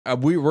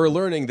we're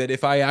learning that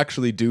if I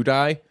actually do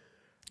die,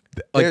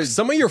 like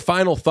some of your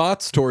final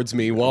thoughts towards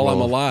me while I'm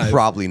alive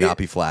probably not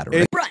be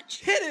flattering.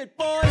 Brunch, hit it,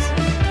 boys.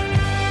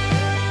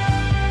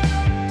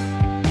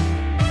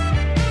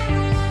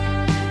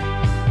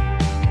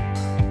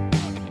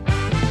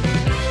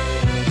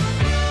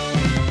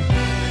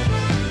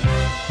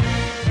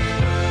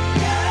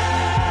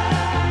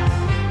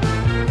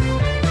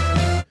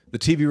 The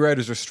TV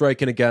writers are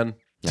striking again.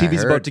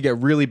 TV's about to get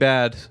really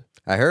bad.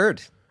 I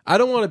heard. I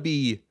don't want to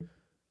be.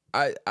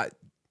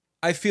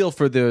 I feel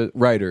for the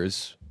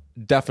writers,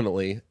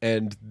 definitely,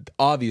 and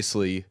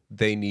obviously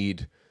they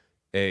need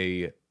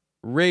a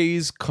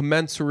raise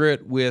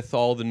commensurate with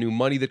all the new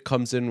money that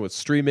comes in with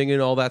streaming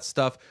and all that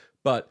stuff.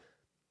 But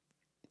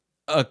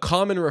a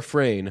common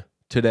refrain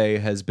today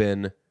has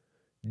been,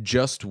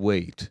 "Just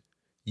wait.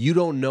 You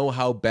don't know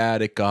how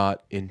bad it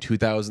got in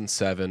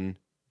 2007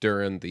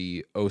 during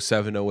the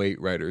 07-08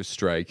 writers'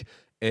 strike,"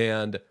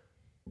 and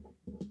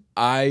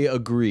I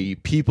agree.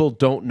 People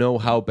don't know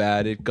how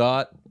bad it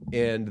got,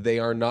 and they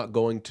are not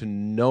going to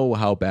know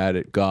how bad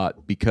it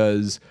got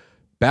because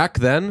back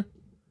then,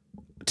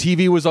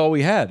 TV was all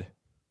we had.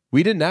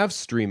 We didn't have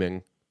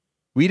streaming.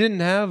 We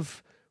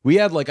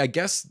had like, I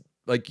guess,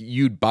 like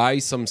you'd buy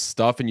some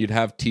stuff and you'd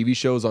have TV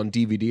shows on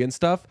DVD and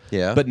stuff.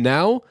 Yeah. But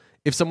now,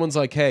 if someone's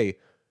like, hey,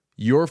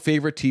 your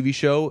favorite TV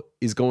show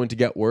is going to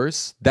get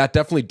worse, that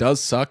definitely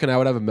does suck, and I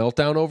would have a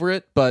meltdown over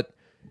it, but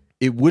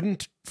it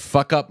wouldn't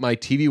fuck up my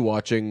TV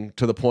watching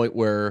to the point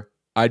where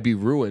I'd be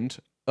ruined.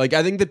 Like,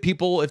 I think that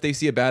people, if they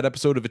see a bad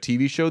episode of a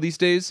TV show these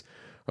days,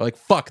 are like,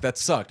 fuck, that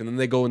sucked. And then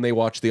they go and they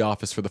watch The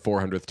Office for the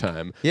 400th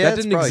time. Yeah, that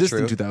didn't exist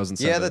in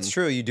 2007. Yeah, that's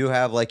true. You do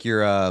have like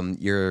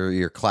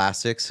your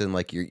classics and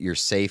like your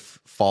safe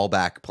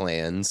fallback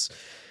plans.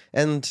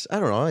 And I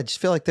don't know, I just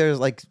feel like there's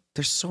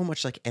so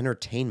much like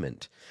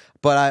entertainment.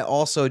 But I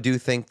also do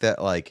think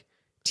that like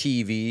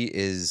TV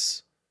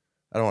is,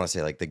 I don't want to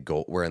say like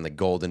we're in the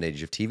golden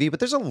age of TV, but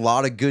there's a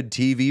lot of good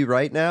TV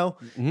right now.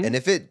 Mm-hmm. And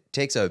if it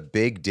takes a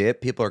big dip,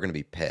 people are going to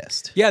be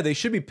pissed. Yeah, they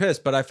should be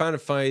pissed, but I find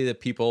it funny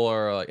that people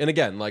are like, and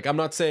again, like I'm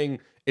not saying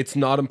it's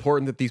not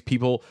important that these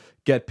people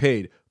get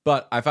paid,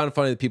 but I find it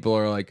funny that people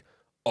are like,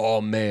 oh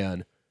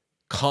man,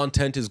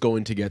 content is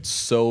going to get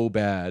so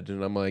bad.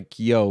 And I'm like,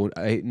 yo,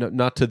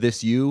 not to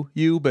this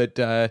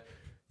but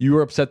you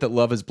were upset that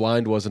Love is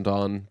Blind wasn't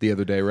on the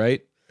other day,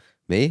 right?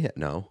 Me?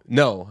 No.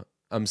 No.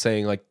 I'm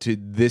saying like to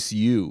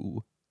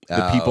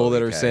the people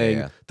that are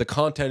saying the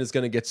content is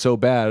going to get so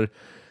bad.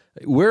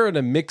 We're in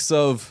a mix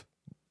of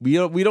we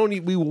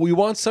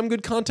want some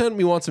good content,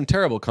 we want some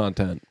terrible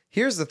content.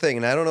 Here's the thing,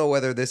 and I don't know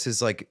whether this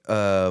is like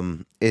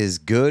is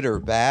good or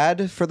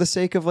bad for the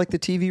sake of like the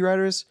TV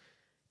writers.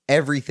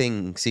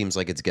 Everything seems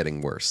like it's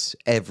getting worse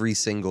every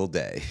single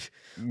day.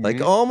 Mm-hmm.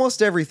 Like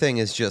almost everything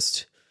is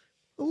just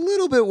a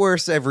little bit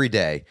worse every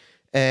day.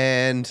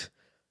 And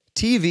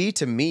TV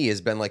to me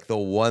has been like the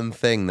one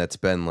thing that's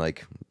been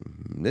like,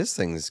 this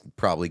thing's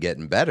probably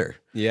getting better.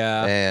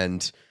 Yeah.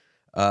 And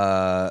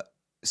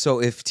so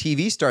if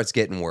TV starts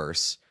getting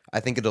worse, I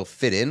think it'll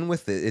fit in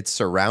with its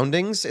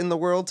surroundings in the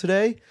world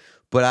today.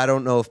 But I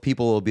don't know if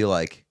people will be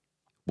like,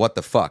 what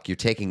the fuck? You're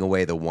taking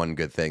away the one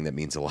good thing that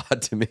means a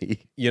lot to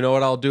me. You know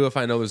what I'll do if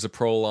I know there's a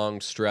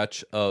prolonged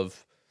stretch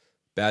of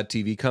bad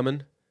TV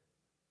coming?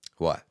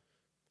 What?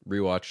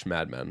 Rewatch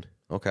Mad Men.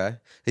 Okay.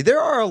 There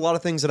are a lot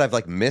of things that I've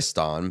like missed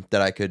on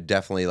that I could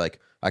definitely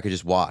I could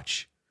just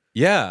watch.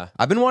 Yeah.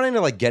 I've been wanting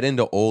to like get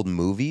into old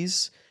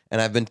movies,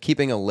 and I've been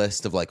keeping a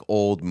list of like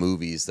old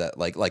movies that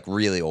like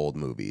really old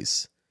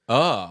movies.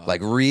 Oh.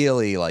 Like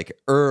really like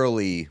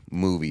early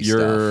movie stuff.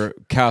 Your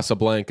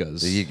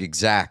Casablancas.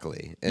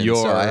 Exactly. And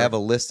so I have a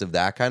list of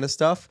that kind of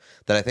stuff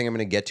that I think I'm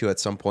going to get to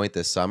at some point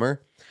this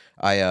summer.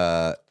 You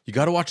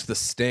got to watch The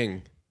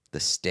Sting.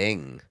 The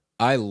Sting.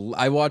 I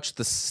watched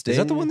The Sting. Is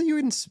that the one that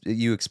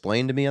you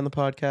explained to me on the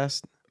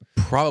podcast?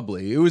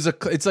 Probably.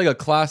 It's like a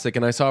classic,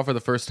 and I saw it for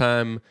the first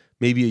time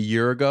maybe a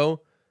year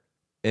ago,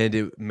 and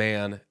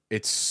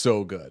it's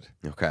so good.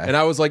 Okay. And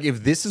I was like,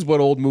 if this is what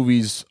old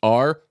movies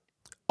are,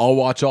 I'll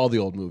watch all the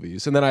old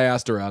movies. And then I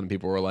asked around, and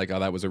people were like, oh,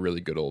 that was a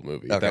really good old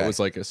movie. Okay. That was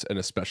like an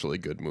especially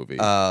good movie.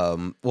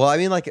 Well, I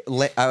mean, like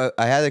I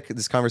had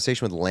this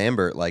conversation with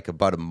Lambert like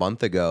about a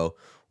month ago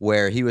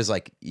where he was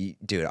like,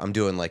 dude, I'm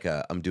doing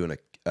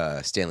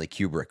a Stanley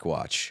Kubrick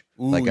watch,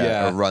 Ooh, like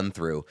a run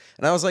through.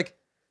 And I was like,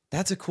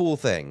 that's a cool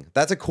thing.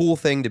 That's a cool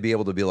thing to be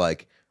able to be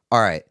like,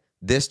 all right,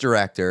 this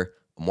director,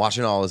 I'm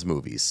watching all his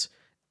movies,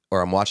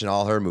 or I'm watching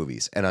all her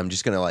movies, and I'm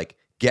just going to like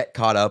get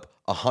caught up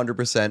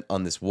 100%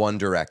 on this one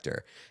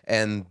director.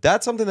 And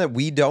that's something that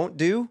we don't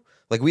do.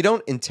 Like we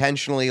don't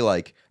intentionally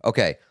like,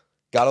 okay,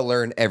 got to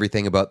learn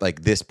everything about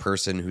like this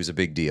person who's a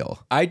big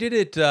deal. I did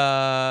it.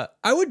 I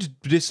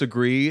would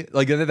disagree.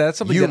 Like that's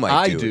something You that might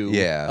I do it, do.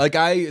 yeah. Like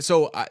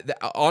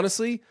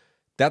honestly,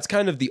 that's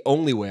kind of the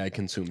only way I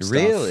consume stuff.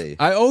 Really?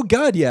 Oh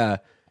God, yeah.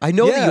 I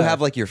know that you Yeah.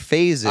 have like your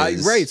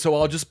phases. Right, so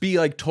I'll just be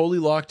like totally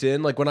locked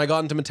in. Like when I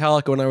got into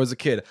Metallica when I was a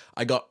kid,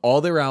 I got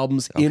all their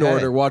albums in Okay.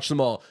 order, watched them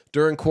all.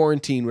 During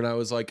quarantine, when I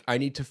was like, I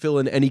need to fill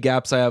in any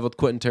gaps I have with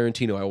Quentin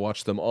Tarantino, I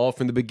watched them all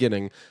from the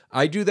beginning.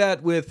 I do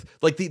that with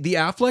like the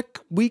Affleck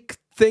week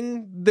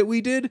thing that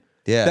we did.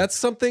 Yeah. That's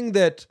something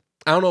that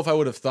I don't know if I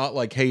would have thought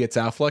like, hey, it's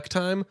Affleck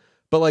time,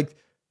 but like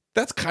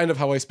that's kind of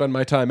how I spend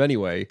my time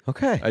anyway.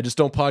 Okay. I just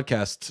don't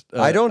podcast.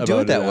 I don't do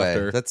about it that way.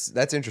 after.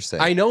 That's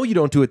interesting. I know you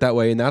don't do it that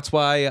way, and that's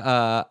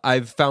why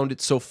I've found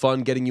it so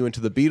fun getting you into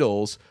the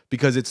Beatles,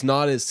 because it's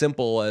not as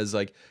simple as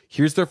like,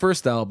 here's their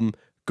first album,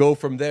 go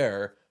from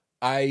there.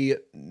 I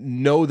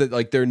know that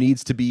like there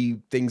needs to be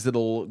things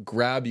that'll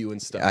grab you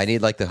and stuff. I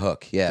need like the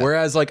hook. Yeah.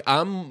 Whereas like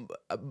I'm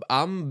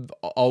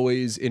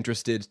always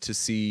interested to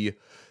see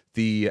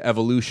the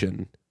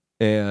evolution,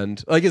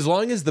 and like as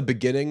long as the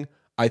beginning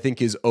I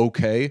think is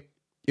okay.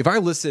 If I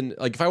listen,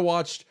 like if I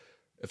watched,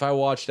 I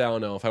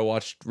don't know, if I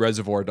watched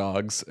Reservoir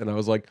Dogs and I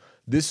was like,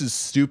 this is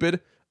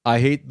stupid, I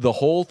hate the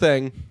whole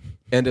thing,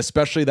 and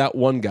especially that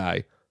one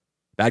guy.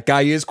 That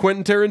guy is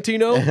Quentin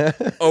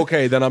Tarantino?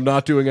 Okay, then I'm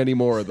not doing any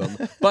more of them.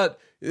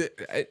 But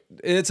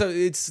it's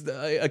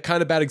a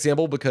kind of bad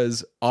example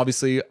because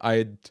obviously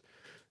I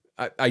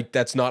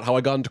that's not how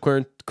I got into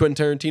Quentin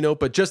Tarantino,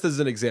 but just as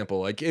an example,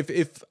 like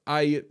if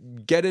I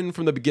get in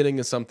from the beginning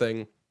of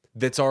something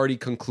that's already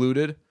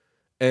concluded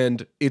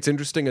and it's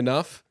interesting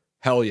enough,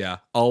 hell yeah,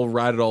 I'll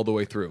ride it all the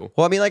way through.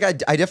 Well, I mean, like I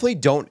definitely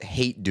don't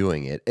hate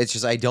doing it. It's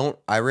just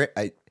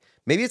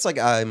maybe it's like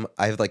I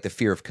have like the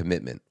fear of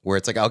commitment where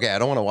it's like, okay, I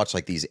don't want to watch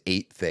like these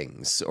 8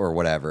 things or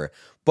whatever.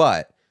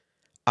 But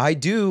I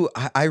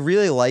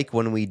really like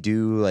when we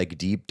do like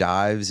deep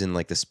dives in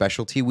like the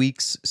specialty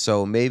weeks.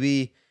 So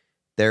maybe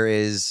there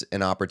is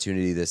an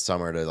opportunity this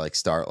summer to like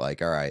start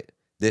like, all right,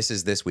 this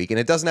is this week. And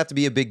it doesn't have to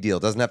be a big deal.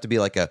 It doesn't have to be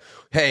like a,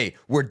 hey,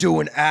 we're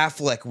doing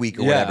Affleck week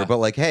or whatever. But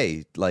like,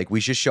 hey, like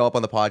we just show up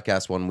on the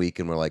podcast one week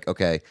and we're like,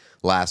 okay,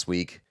 last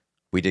week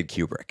we did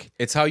Kubrick.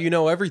 It's how you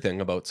know everything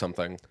about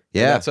something.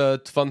 Yeah. And that's a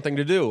fun thing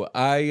to do.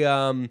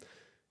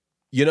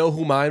 You know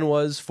who mine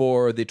was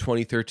for the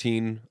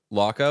 2013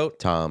 lockout?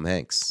 Tom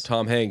Hanks.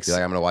 Tom Hanks. Be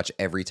like, I'm going to watch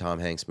every Tom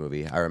Hanks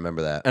movie. I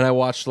remember that. And I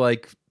watched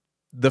like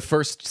the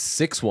first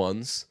 6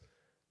 ones.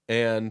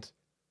 And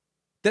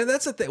then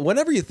that's the thing.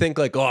 Whenever you think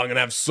like, oh, I'm going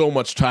to have so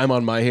much time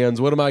on my hands,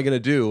 what am I going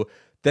to do?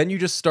 Then you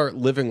just start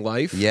living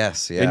life.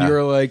 Yes, yeah. And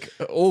you're like,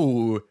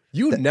 oh,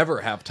 you never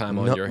have time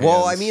on your hands.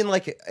 Well, I mean,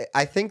 like,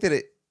 I think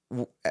that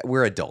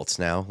we're adults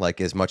now. Like,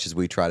 as much as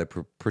we try to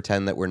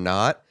pretend that we're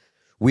not,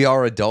 we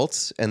are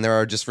adults, and there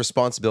are just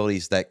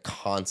responsibilities that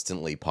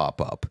constantly pop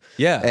up.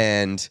 Yeah.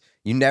 And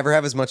you never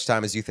have as much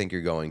time as you think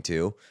you're going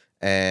to.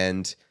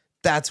 And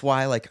that's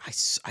why, like, I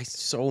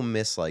so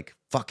miss, like,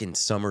 fucking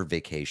summer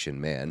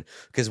vacation, man.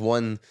 Because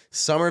when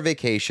summer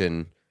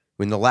vacation,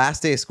 when the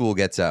last day of school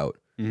gets out,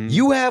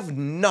 you have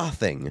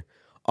nothing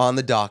on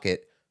the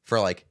docket for,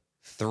 like,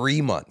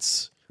 3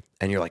 months.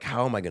 And you're like,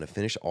 how am I going to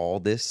finish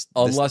all this?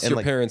 Unless your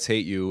like, parents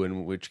hate you,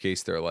 in which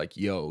case they're like,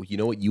 yo, you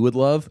know what you would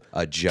love?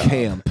 A job.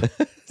 Camp.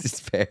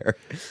 It's fair.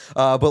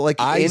 But like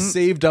I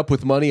saved up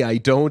with money I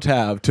don't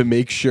have to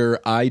make sure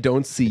I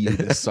don't see you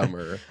this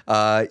summer.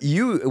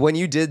 When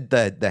you did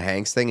the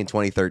Hanks thing in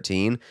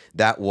 2013,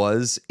 that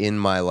was in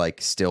my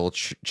like still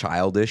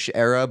childish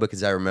era,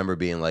 because I remember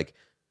being like,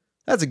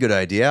 that's a good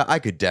idea. I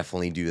could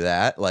definitely do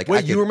that. Like,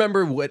 wait, you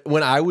remember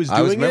when I was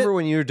doing remember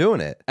when you were doing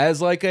it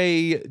as like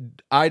a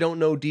I don't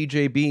know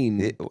DJ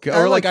Bean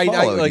or like I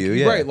like you,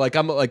 yeah. right, like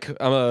I'm a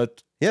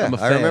yeah, I'm a I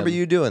fan. remember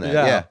you doing that.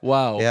 Yeah.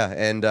 Wow. Yeah,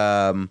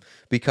 and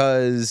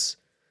because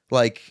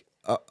like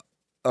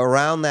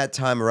around that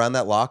time, around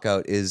that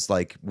lockout is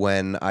like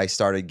when I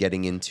started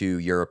getting into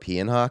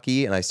European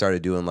hockey, and I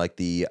started doing like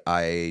the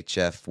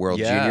IHF World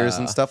Juniors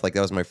and stuff. Like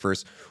that was my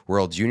first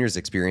World Juniors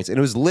experience, and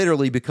it was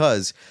literally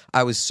because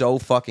I was so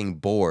fucking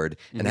bored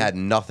and had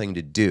nothing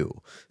to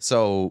do.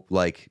 So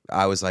like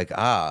I was like,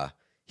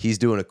 he's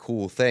doing a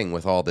cool thing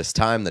with all this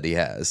time that he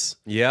has.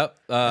 Yep.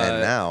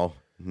 And now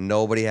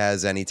nobody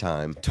has any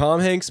time.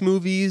 Tom Hanks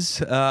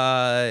movies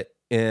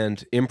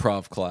and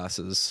improv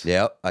classes.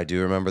 Yep, I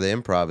do remember the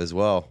improv as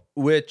well.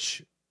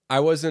 Which I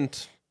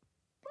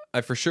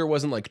for sure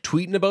wasn't like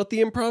tweeting about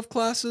the improv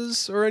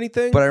classes or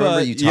anything. But I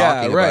remember you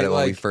talking about it when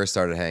we like, first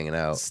started hanging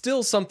out.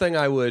 Still something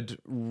I would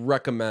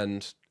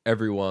recommend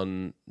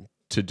everyone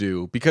to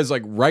do, because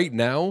like right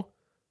now,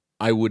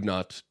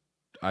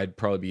 I'd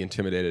probably be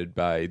intimidated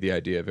by the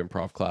idea of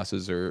improv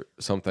classes or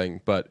something,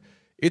 but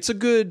it's a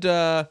good,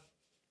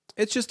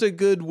 it's just a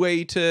good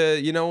way to,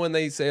 you know, when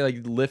they say like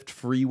lift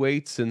free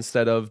weights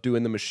instead of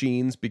doing the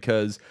machines,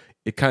 because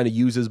it kind of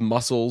uses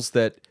muscles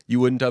that you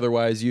wouldn't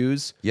otherwise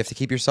use. You have to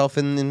keep yourself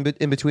in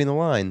between the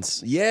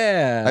lines.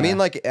 Yeah. I mean,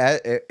 like,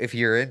 if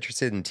you're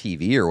interested in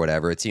TV or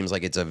whatever, it seems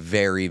like it's a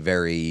very,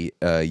 very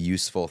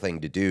useful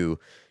thing to do,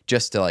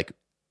 just to like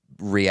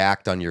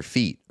react on your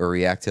feet or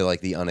react to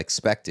like the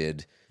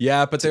unexpected.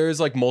 Yeah, but there's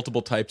like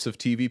multiple types of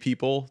TV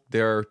people.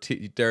 There's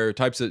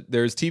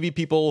TV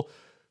people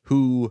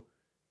who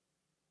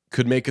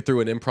could make it through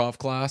an improv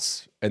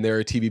class, and there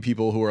are TV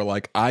people who are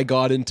like, I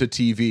got into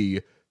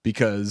TV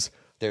because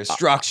there's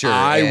structure.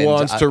 I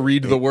want to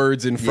read the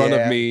words in front of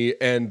yeah. me,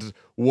 and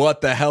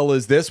what the hell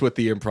is this with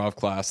the improv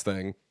class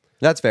thing?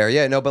 That's fair.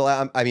 Yeah, no,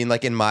 but I mean,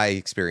 like in my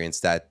experience,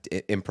 that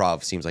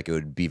improv seems like it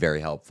would be very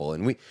helpful.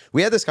 And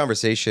we had this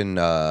conversation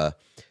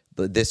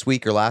this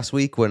week or last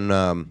week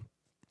when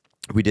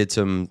we did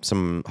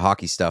some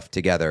hockey stuff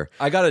together.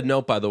 I got a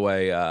note, by the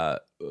way,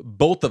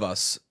 both of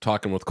us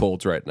talking with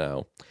colds right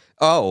now.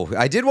 Oh,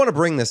 I did want to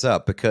bring this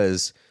up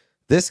because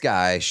this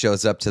guy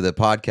shows up to the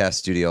podcast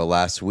studio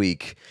last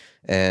week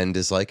and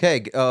is like, hey,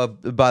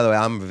 by the way,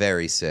 I'm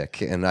very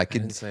sick. And I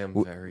didn't say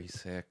I'm very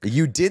sick.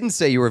 You didn't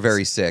say you were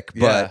very sick,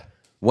 but Yeah.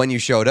 when you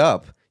showed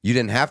up, you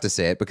didn't have to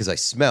say it because I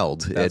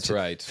smelled. That's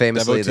right.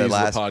 Famously, Devotees the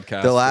of the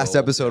podcast last will-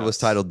 episode was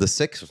titled "The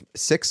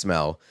Sick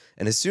Smell,"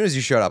 and as soon as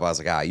you showed up, I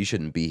was like, you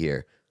shouldn't be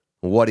here.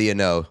 What do you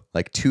know?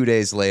 Like 2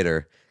 days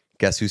later,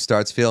 guess who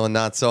starts feeling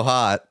not so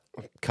hot?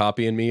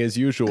 Copying me as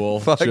usual.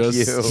 Fuck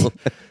you.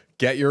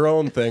 Get your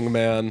own thing,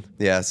 man.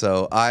 Yeah,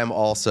 so I'm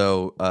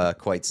also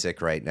quite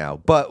sick right now.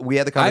 But we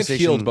had the I've conversation.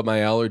 healed, but my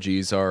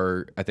allergies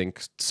are, I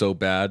think, so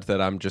bad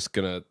that I'm just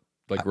gonna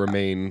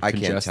remain I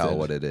congested. can't tell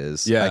what it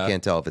is. Yeah. I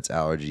can't tell if it's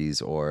allergies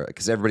or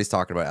because everybody's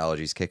talking about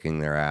allergies kicking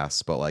their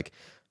ass, but like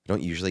I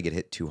don't usually get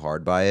hit too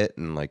hard by it,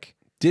 and like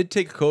Did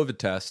take a COVID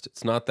test.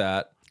 It's not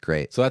that.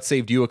 great. So that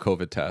saved you a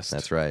COVID test.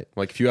 That's right.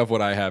 Like if you have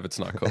what I have, it's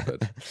not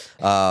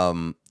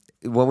COVID.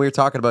 When we were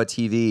talking about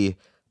TV,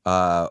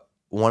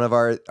 one of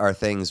our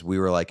things we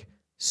were like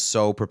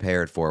so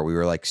prepared for. We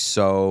were like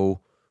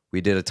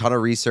we did a ton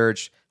of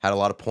research, had a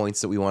lot of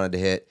points that we wanted to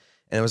hit,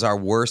 and it was our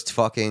worst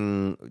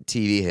fucking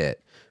TV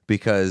hit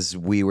because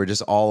we were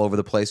just all over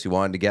the place. We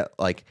wanted to get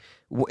like,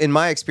 in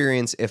my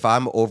experience, if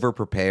I'm over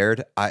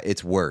prepared,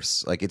 it's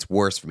worse. Like it's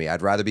worse for me.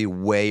 I'd rather be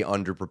way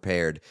under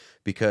prepared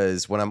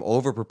because when I'm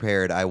over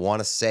prepared, I want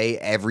to say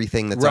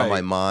everything that's on Right.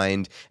 my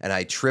mind, and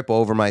I trip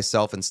over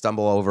myself and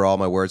stumble over all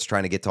my words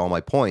trying to get to all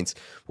my points.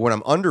 But when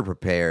I'm under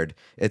prepared,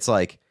 it's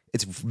like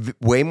it's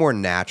way more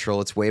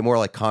natural. It's way more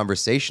like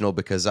conversational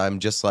because I'm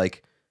just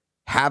like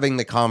having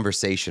the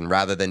conversation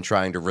rather than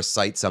trying to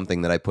recite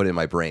something that I put in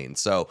my brain.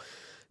 So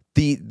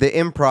the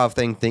improv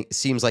thing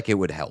seems like it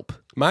would help.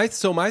 My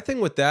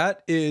thing with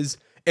that is,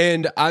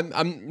 and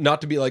I'm not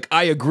to be like,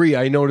 I agree.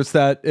 I noticed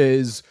that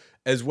is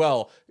as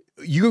well.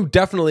 You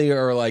definitely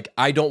are like,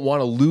 I don't want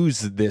to lose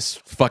this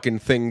fucking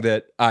thing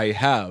that I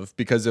have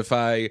because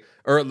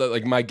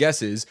like my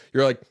guess is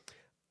you're like,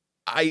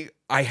 I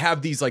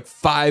have these like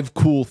 5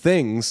 cool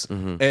things,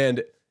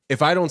 and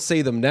if I don't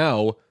say them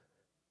now,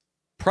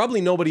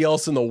 probably nobody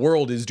else in the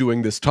world is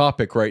doing this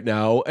topic right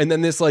now. And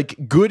then this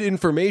like good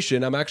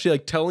information, I'm actually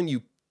like telling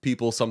you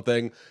people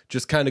something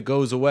just kind of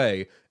goes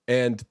away.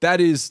 And that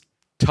is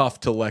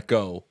tough to let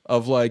go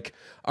of. Like,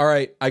 all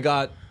right, I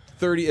got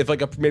 30, if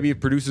like maybe a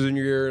producer's in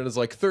your ear and it's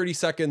like 30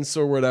 seconds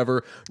or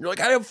whatever. You're like,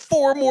 I have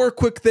 4 more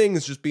quick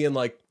things, just being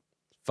like,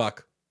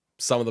 fuck.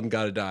 Some of them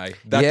gotta die.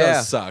 That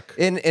does suck.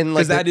 And like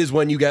because that is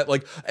when you get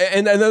like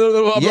and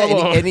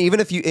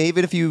even if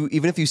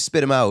you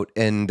spit them out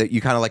and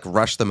you kind of like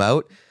rush them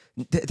out,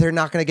 they're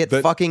not going to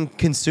get fucking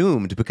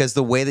consumed because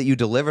the way that you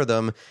deliver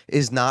them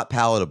is not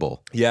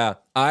palatable. Yeah,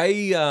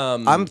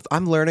 I'm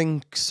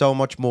learning so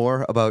much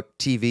more about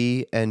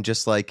TV and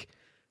just like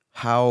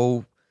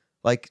how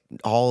like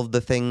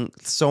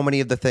so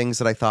many of the things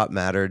that I thought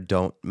mattered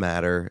don't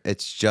matter.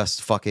 It's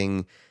just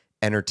fucking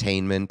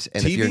entertainment,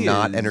 and if TV you're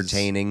not is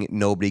entertaining,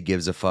 nobody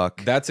gives a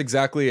fuck. That's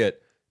exactly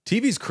it.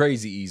 TV's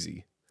crazy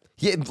easy.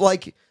 Yeah,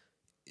 like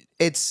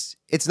it's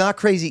not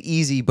crazy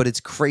easy, but it's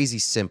crazy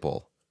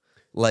simple.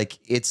 Like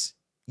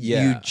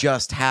you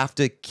just have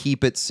to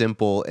keep it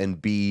simple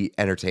and be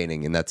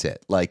entertaining, and that's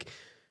it. Like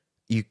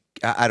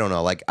I don't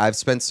know. Like I've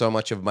spent so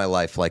much of my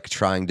life like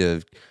trying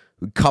to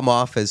come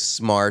off as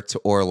smart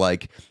or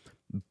like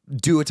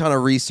do a ton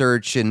of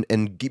research and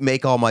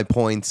make all my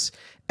points.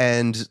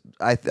 And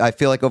I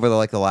feel like over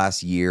the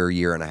last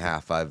year and a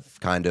half, I've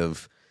kind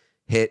of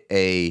hit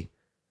an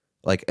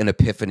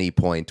epiphany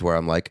point where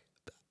I'm like,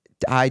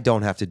 I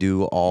don't have to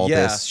do all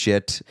this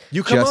shit.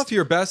 You come off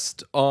your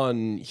best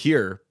on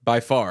here by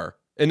far.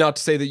 And not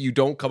to say that you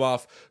don't come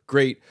off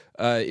great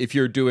if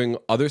you're doing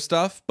other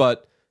stuff,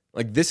 but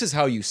like this is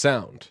how you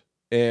sound.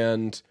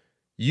 And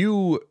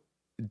you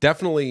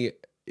definitely,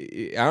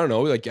 I don't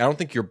know, like I don't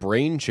think your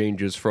brain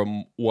changes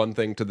from one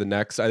thing to the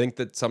next. I think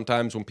that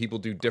sometimes when people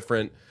do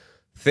different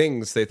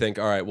things, they think,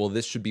 all right, well,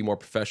 this should be more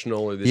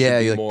professional, or this should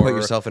be you like more, put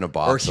yourself in a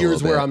box, or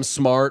here's where I'm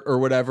smart, or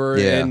whatever.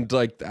 Yeah. And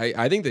like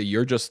I think that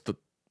you're just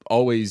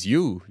always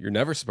you. You're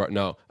never smart.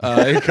 No,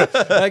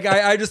 like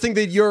I just think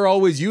that you're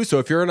always you. So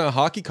if you're in a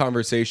hockey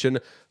conversation,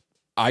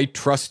 I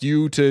trust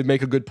you to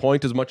make a good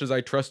point as much as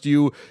I trust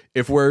you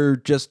if we're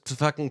just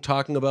fucking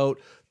talking about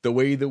the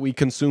way that we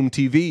consume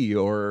TV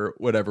or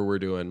whatever we're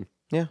doing.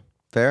 Yeah,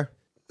 fair.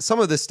 Some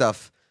of this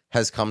stuff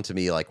has come to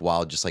me like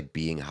while just like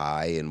being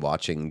high and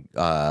watching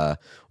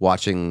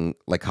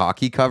like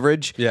hockey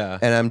coverage. Yeah.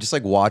 And I'm just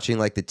like watching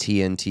like the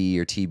TNT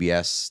or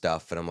TBS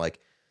stuff, and I'm like,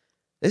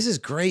 this is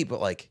great,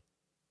 but like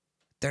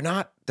they're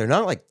not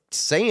like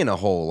saying a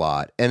whole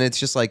lot. And it's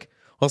just like,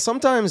 well,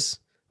 sometimes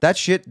that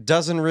shit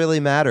doesn't really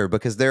matter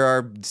because there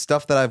are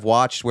stuff that I've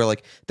watched where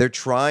like they're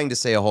trying to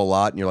say a whole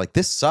lot and you're like,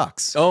 this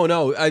sucks. Oh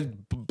no,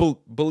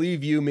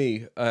 believe you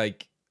me,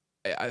 like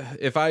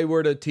if I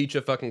were to teach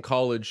a fucking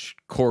college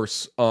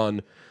course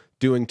on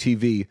doing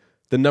TV,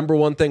 the number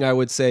one thing I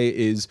would say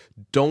is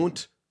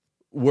don't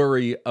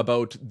worry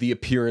about the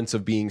appearance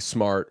of being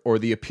smart or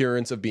the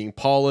appearance of being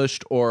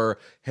polished or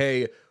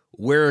hey,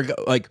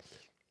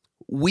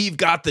 we've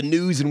got the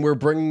news and we're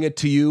bringing it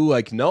to you.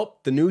 Like,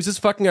 nope, the news is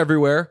fucking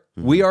everywhere.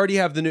 Mm-hmm. We already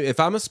have the news. If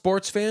I'm a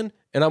sports fan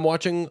and I'm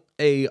watching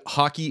a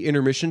hockey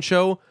intermission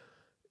show,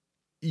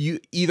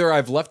 either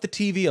I've left the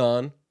TV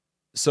on,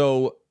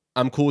 so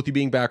I'm cool with you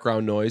being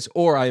background noise,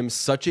 or I am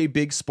such a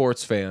big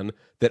sports fan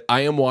that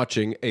I am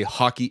watching a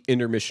hockey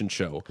intermission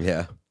show.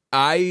 Yeah.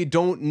 I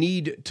don't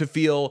need to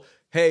feel,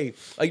 hey,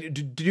 like,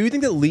 do you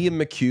think that Liam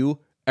McHugh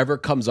ever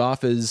comes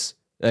off as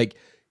like,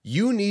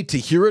 you need to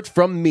hear it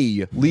from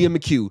me, Liam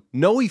McHugh?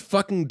 No, he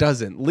fucking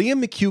doesn't.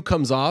 Liam McHugh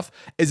comes off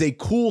as a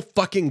cool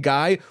fucking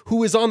guy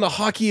who is on the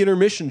hocky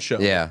intermission show.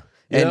 Yeah.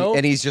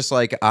 And he's just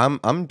like,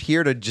 I'm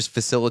here to just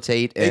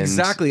facilitate. And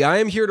exactly. I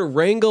am here to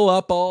wrangle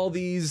up all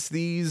this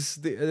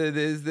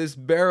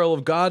barrel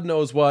of God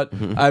knows what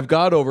I've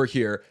got over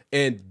here.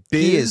 And Biz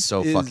he is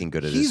so fucking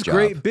good at his job.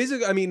 He's great.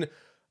 Biz, I mean,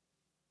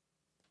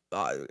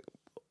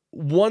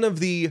 one of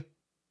the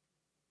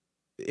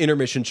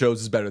intermission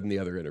shows is better than the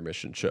other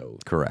intermission show.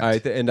 Correct. I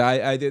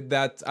did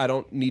that. I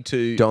don't need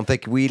to. Don't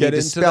think we need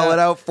to spell it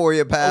out for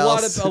you,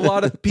 pals. A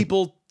lot of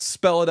people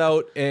spell it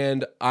out,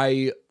 and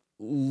I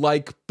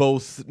like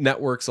both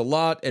networks a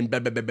lot. And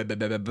but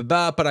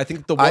I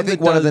think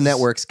one of the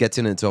networks gets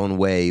in its own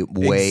way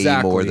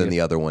more than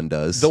the other one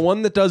does. The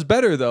one that does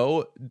better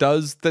though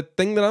does the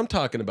thing that I'm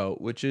talking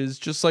about, which is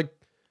just like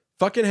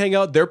fucking hang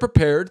out. They're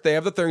prepared. They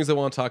have the things they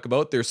want to talk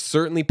about. They're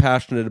certainly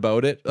passionate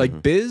about it.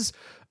 Like Biz,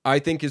 I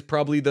think, is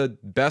probably the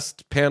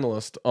best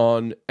panelist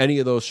on any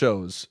of those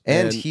shows.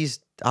 And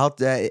he's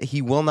out.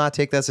 He will not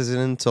take this as an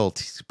insult.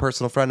 He's a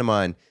personal friend of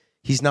mine.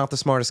 He's not the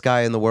smartest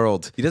guy in the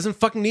world. He doesn't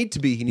fucking need to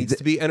be. He needs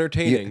to be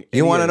entertaining.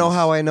 You want to know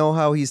how I know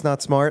how he's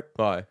not smart?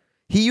 Why?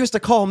 He used to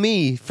call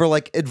me for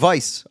like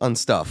advice on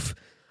stuff.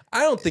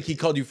 I don't think he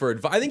called you for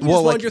advice. I think he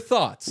just wanted your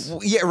thoughts.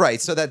 Yeah, right.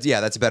 So that's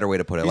a better way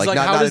to put it. He's like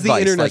how does the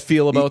internet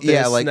feel about this?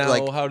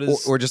 Yeah,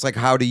 or just like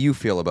how do you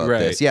feel about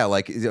this? Yeah,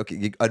 like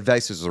okay,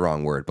 advice is the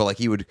wrong word, but like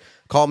he would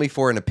call me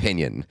for an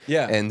opinion.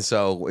 Yeah. And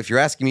so if you're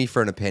asking me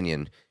for an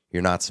opinion,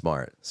 you're not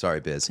smart.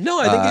 Sorry, Biz.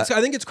 No, I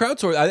think it's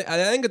crowdsourced.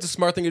 I think it's a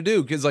smart thing to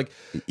do because like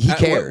he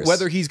cares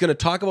whether he's going to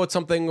talk about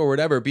something or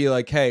whatever. Be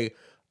like, hey.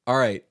 All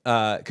right,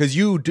 because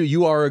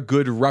you are a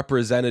good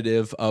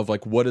representative of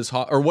like what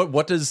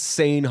does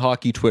sane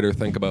hockey Twitter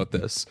think about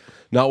this?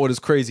 Not what does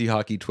crazy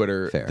hockey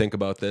Twitter think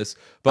about this.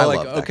 But I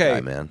love that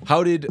guy, man.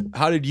 How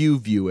did you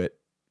view it?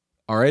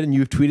 All right, and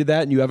you've tweeted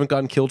that, and you haven't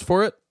gotten killed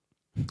for it.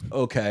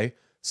 Okay,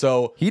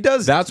 so he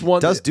does. That's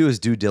one does do his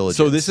due diligence.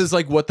 So this is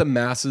like what the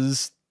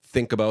masses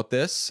think about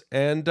this,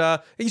 and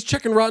he's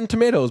checking Rotten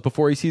Tomatoes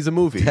before he sees a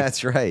movie.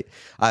 That's right.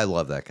 I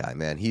love that guy,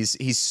 man.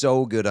 He's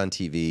so good on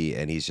TV,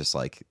 and he's just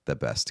like the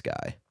best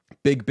guy.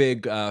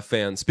 Big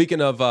fan.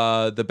 Speaking of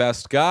the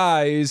best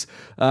guys,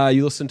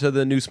 you listen to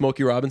the new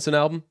Smokey Robinson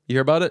album? You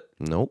hear about it?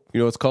 Nope.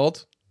 You know what it's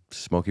called?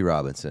 Smokey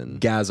Robinson.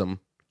 Gasm.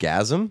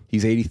 Gasm?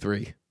 He's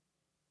 83.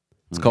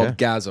 It's called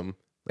Gasm.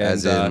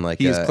 As in like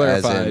he's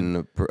clarified. As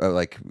in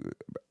like.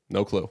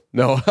 No clue.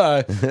 No,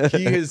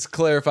 he has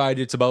clarified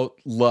it's about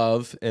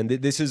love, and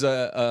this is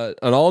an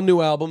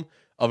all-new album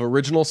of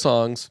original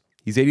songs.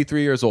 He's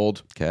 83 years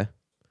old. Okay.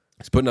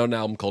 He's putting out an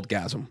album called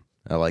Gasm.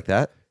 I like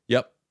that.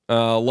 Yep.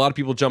 A lot of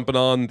people jumping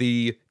on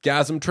the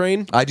Gasm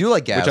train. I do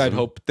like Gasm. Which I'd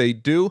hope they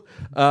do.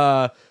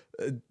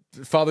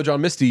 Father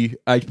John Misty,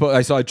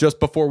 I saw it just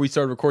before we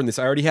started recording this.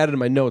 I already had it in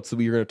my notes that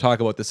we were going to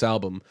talk about this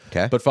album.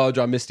 Okay. But Father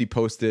John Misty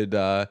posted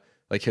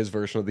like his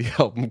version of the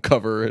album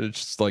cover, and it's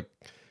just like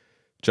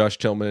Josh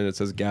Tillman, and it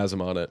says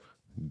Gasm on it.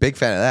 Big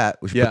fan of that.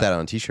 We should put that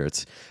on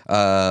t-shirts.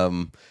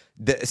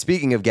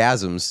 Speaking of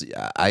Gasms,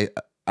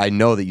 I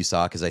know that you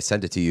saw because I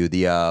sent it to you.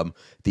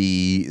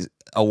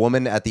 A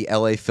woman at the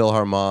LA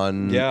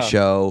Philharmon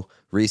show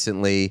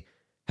recently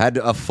had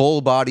a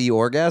full body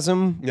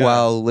orgasm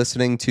while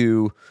listening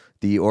to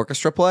the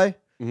orchestra play.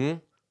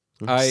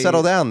 Mm-hmm.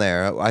 Settle down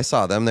there. I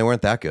saw them. They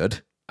weren't that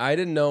good. I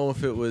didn't know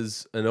if it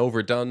was an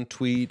overdone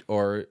tweet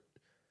or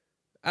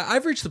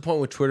I've reached the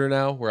point with Twitter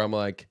now where I'm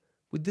like,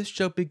 would this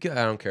joke be good?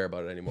 I don't care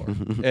about it anymore.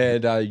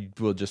 And I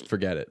will just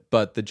forget it.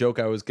 But the joke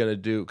I was going to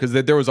do, because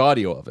there was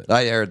audio of it.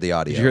 I heard the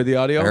audio. Did you hear the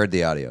audio? I heard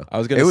the audio. I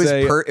was going to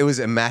say... it was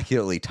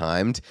immaculately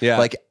timed. Yeah.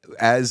 Like,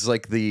 as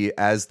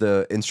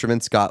the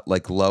instruments got,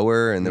 like,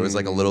 lower and there was,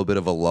 like, a little bit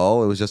of a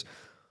lull, it was just...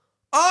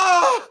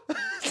 Ah!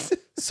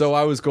 So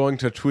I was going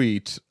to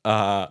tweet,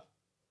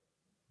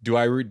 do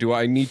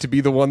I need to be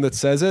the one that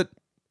says it?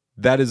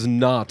 That is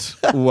not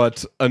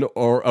what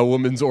a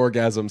woman's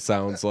orgasm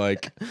sounds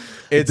like.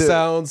 It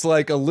sounds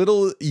like a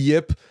little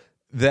yip,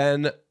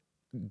 then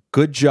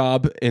good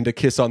job, and a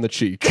kiss on the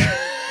cheek.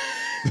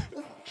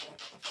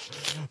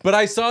 But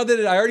I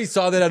already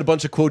saw that at a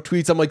bunch of quote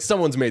tweets. I'm like,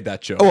 someone's made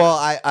that joke. Well,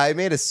 I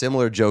made a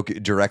similar joke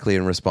directly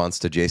in response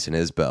to Jason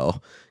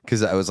Isbell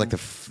because I was like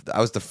I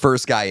was the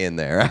first guy in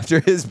there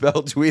after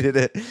Isbell tweeted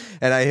it,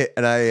 and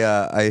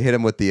I hit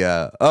him with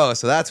the oh,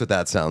 so that's what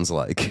that sounds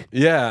like.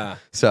 Yeah.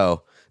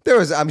 So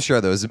I'm sure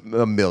there was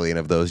a million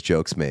of those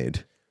jokes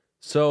made.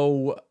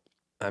 So,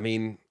 I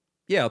mean,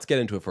 yeah, let's get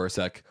into it for a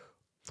sec.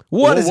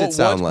 What does it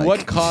sound like?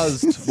 What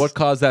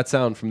caused that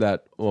sound from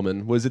that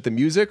woman? Was it the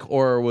music,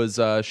 or was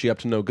she up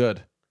to no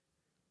good?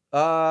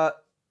 I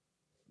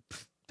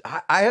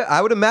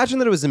would imagine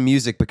that it was the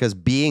music because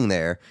being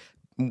there,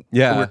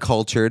 we're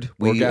cultured.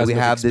 We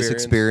have this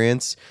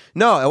experience.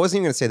 No, I wasn't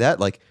even going to say that.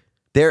 Like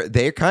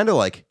they're kind of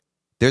like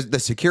the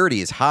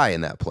security is high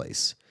in that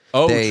place.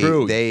 Oh,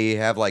 true. They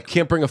have like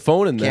can't bring a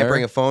phone in there. Can't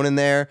bring a phone in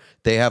there.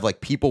 They have like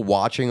people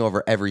watching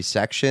over every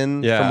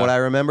section. Yeah. From what I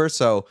remember.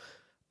 So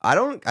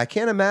I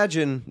can't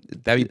imagine.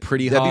 That'd be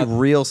pretty hot. That'd be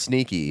real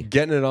sneaky.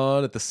 Getting it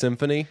on at the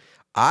symphony.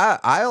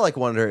 I like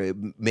wonder,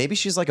 maybe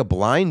she's like a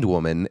blind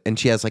woman and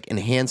she has like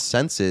enhanced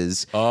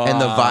senses and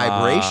the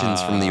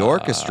vibrations from the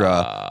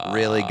orchestra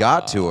really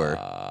got to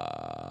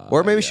her.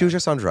 Or maybe she was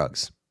just on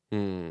drugs.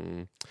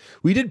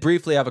 We did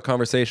briefly have a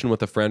conversation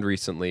with a friend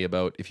recently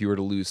about if you were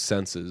to lose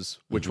senses,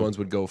 which ones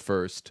would go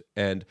first.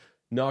 And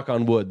knock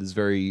on wood, this is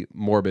very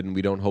morbid and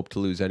we don't hope to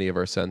lose any of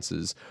our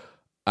senses.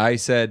 I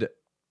said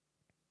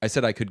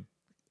I could,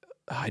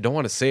 I don't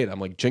want to say it, I'm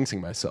like jinxing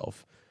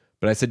myself.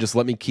 But I said, just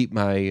let me keep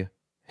my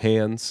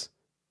hands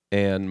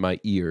and my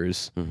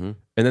ears, and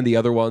then the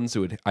other ones,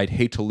 I'd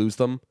hate to lose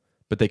them,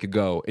 but they could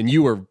go. And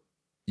you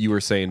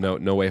were saying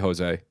no way,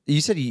 Jose.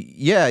 You said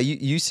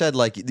you said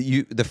like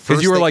the first.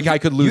 Because you were like I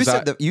could lose.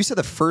 You said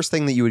the first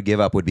thing that you would give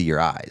up would be your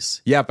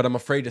eyes. Yeah, but I'm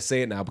afraid to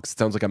say it now because it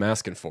sounds like I'm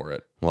asking for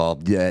it. Well,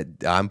 yeah,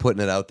 I'm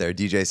putting it out there.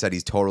 DJ said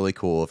he's totally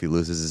cool if he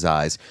loses his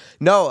eyes.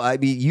 No, I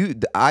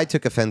mean I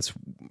took offense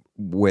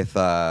with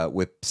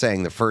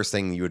saying the first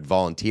thing you would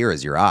volunteer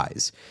is your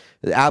eyes.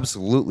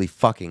 Absolutely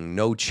fucking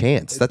no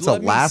chance. That's the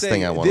last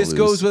thing I want to lose. This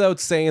goes without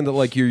saying that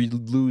like you're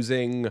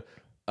losing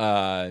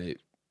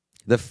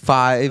the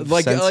five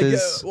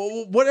senses.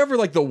 Whatever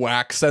like the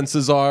whack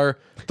senses are,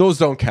 those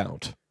don't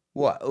count.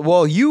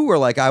 Well, you were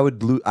like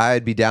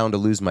I'd be down to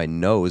lose my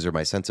nose or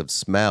my sense of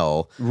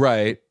smell.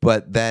 Right.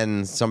 But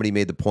then somebody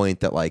made the point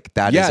that like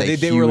that is a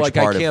they huge were like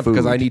part I can't of food.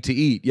 because I need to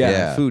eat.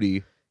 Yeah,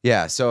 foodie.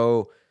 Yeah,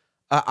 so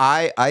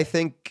I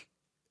think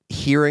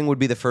hearing would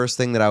be the first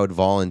thing that I would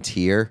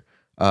volunteer.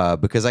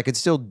 Because I could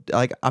still,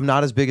 like, I'm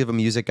not as big of a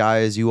music guy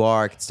as you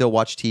are. I could still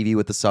watch TV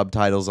with the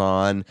subtitles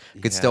on. I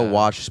could still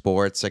watch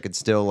sports. I could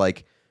still,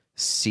 like,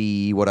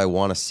 see what I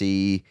want to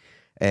see.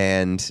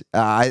 And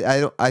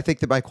I think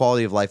that my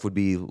quality of life would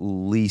be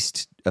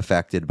least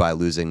affected by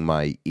losing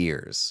my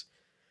ears.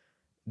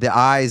 The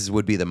eyes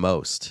would be the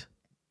most.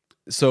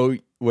 So,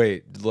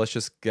 wait, let's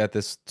just get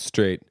this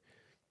straight.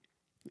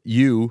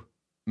 You,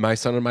 my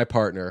son and my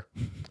partner,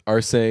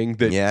 are saying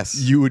that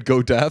you would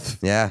go deaf?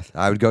 Yeah,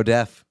 I would go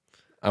deaf.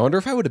 I wonder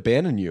if I would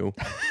abandon you.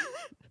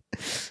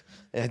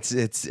 It's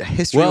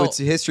history. Well,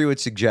 history would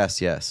suggest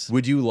yes.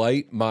 Would you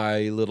light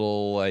my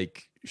little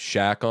like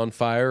shack on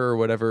fire or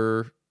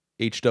whatever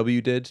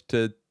HW did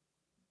to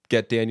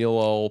get Daniel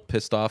all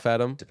pissed off at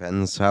him?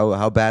 Depends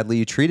how badly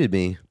you treated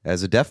me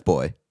as a deaf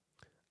boy.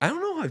 I don't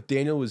know if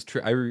Daniel was.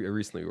 I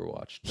recently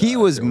rewatched. He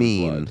was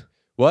mean.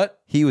 What?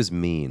 He was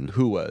mean.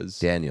 Who was?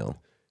 Daniel.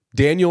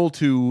 Daniel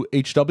to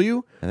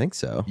HW? I think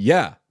so.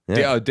 Yeah.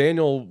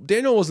 Daniel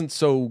wasn't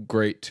so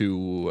great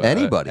to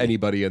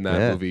anybody in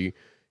that movie.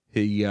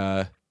 He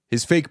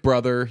his fake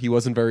brother he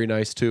wasn't very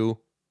nice to,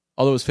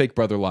 although his fake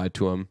brother lied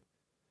to him.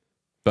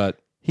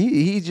 But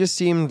he just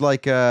seemed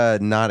like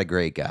not a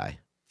great guy.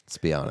 Let's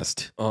be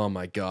honest. Oh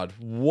my god,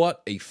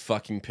 what a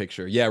fucking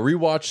picture! Yeah,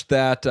 rewatched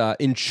that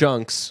in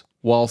chunks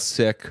while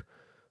sick.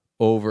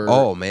 Over.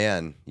 Oh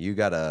man, you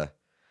gotta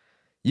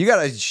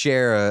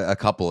share a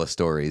couple of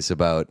stories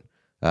about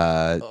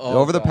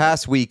over the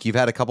past week. You've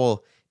had a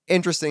couple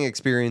interesting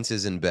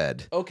experiences in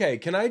bed. Okay,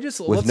 can I just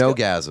with no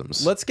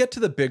gasms? Let's get to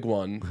the big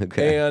one.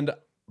 Okay. And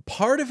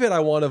part of it, I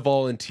want to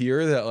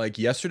volunteer that like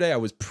yesterday I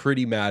was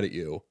pretty mad at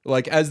you.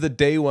 Like as the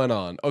day went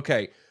on.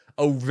 Okay,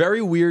 a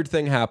very weird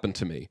thing happened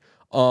to me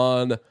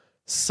on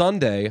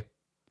Sunday,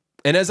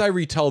 and as I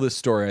retell this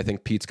story, I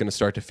think Pete's going to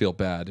start to feel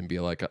bad and be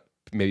like,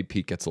 maybe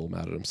Pete gets a little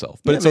mad at himself,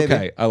 but it's maybe.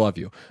 Okay. I love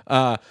you.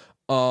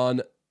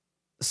 On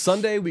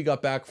Sunday, we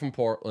got back from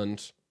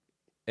Portland,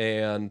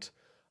 and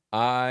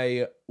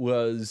I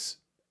was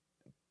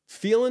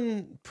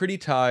feeling pretty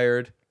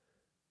tired,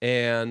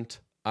 and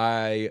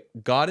I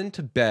got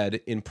into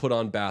bed and put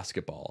on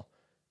basketball,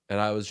 and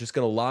I was just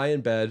going to lie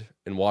in bed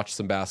and watch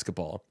some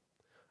basketball.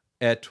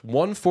 At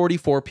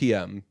 1:44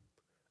 p.m.,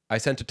 I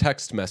sent a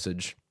text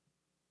message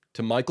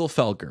to Michael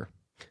Felger,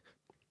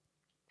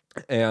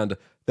 and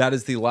that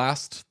is the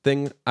last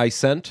thing I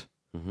sent.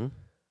 Mm-hmm.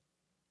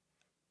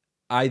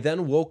 I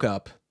then woke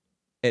up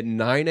at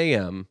 9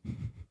 a.m.,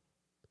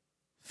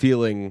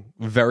 feeling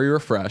very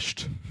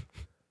refreshed,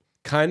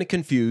 kind of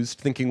confused,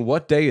 thinking,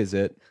 what day is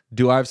it?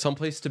 Do I have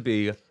someplace to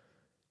be?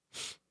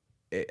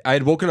 I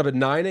had woken up at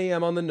 9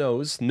 a.m. on the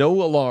nose,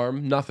 no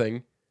alarm,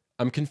 nothing.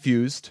 I'm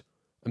confused.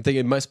 I'm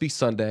thinking it must be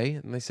Sunday.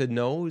 And they said,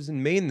 no, it was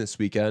in Maine this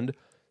weekend.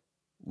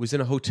 Was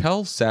in a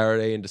hotel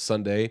Saturday into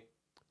Sunday.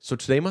 So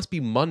today must be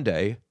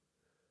Monday.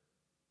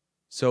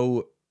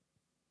 So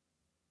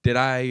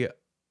I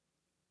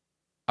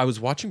was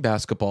watching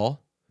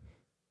basketball.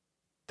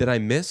 Did I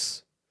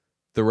miss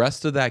the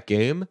rest of that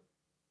game?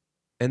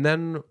 And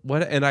then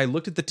what? And I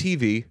looked at the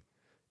TV,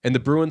 and the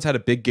Bruins had a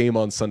big game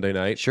on Sunday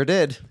night. Sure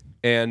did.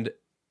 And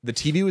the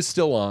TV was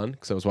still on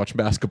because I was watching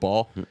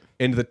basketball.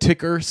 And the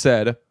ticker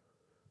said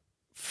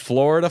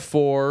Florida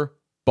 4,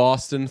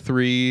 Boston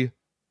 3,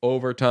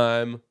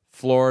 overtime.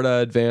 Florida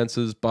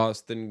advances,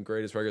 Boston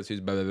greatest regular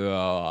season, blah, blah, blah,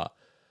 blah.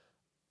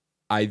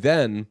 I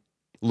then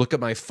look at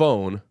my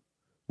phone,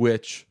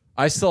 which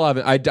I still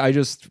haven't. I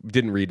just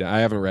didn't read it. I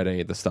haven't read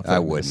any of the stuff. I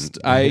wouldn't.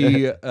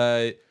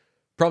 I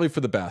probably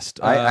for the best.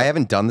 I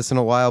haven't done this in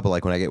a while, but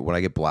like when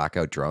I get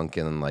blackout drunk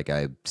and like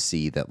I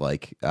see that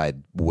like I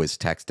was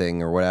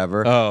texting or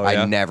whatever,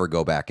 I never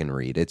go back and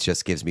read. It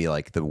just gives me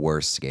like the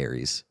worst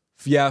scaries.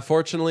 Yeah,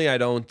 fortunately, I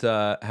don't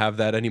have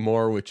that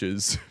anymore, which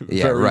is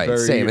very,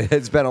 same.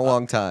 It's been a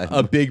long time.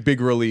 A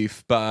big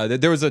relief.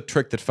 But there was a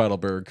trick that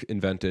Feidelberg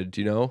invented.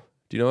 Do you know?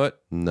 Do you know it?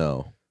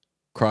 No.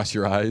 Cross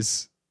your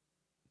eyes.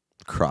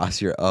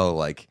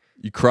 Like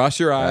you cross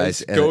your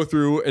eyes, go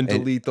through and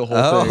delete the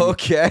whole thing. Oh,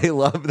 okay,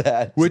 love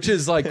that. Which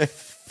is like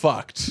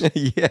fucked.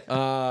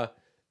 Yeah.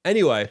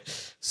 Anyway,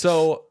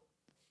 so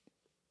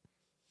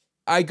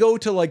I go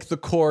to like the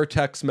core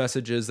text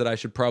messages that I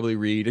should probably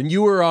read, and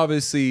you were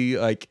obviously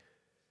like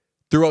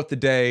throughout the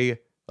day,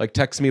 like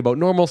text me about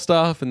normal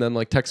stuff, and then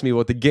like text me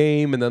about the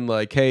game, and then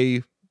like,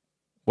 hey,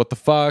 what the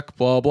fuck,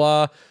 blah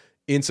blah.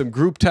 In some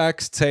group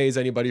texts, hey, has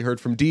anybody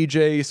heard from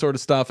DJ, sort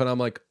of stuff, and I'm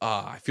like,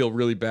 I feel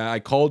really bad. I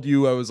called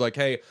you. I was like,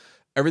 hey,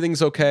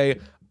 everything's okay.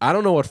 I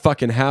don't know what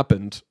fucking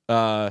happened,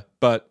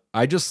 but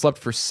I just slept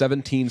for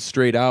 17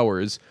 straight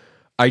hours.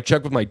 I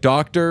checked with my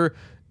doctor,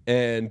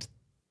 and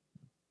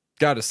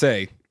gotta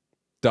say,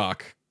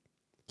 Doc,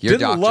 your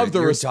didn't love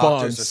the response.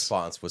 Doctor's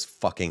response was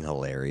fucking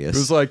hilarious. It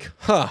was like,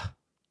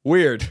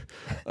 weird.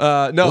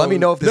 No, let me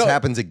know if this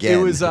happens again.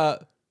 It was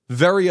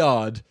very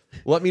odd.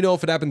 Let me know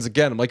if it happens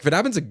again. I'm like, if it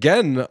happens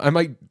again, am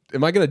I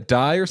gonna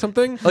die or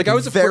something? Like, I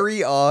was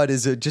very odd.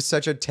 Is it just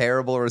such a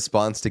terrible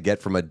response to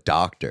get from a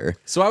doctor?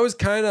 So I was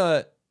kind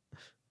of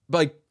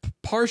like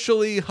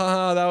partially,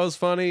 haha, that was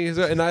funny.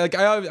 And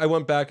I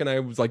went back and I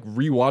was like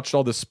rewatched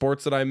all the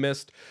sports that I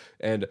missed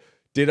and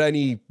did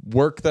any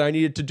work that I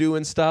needed to do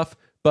and stuff.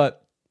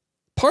 But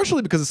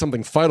partially because of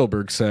something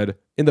Feidelberg said,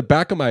 in the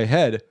back of my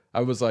head, I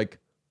was like,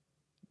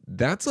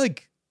 that's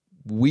like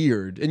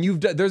weird.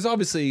 And there's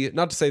obviously,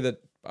 not to say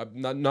that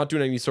I'm not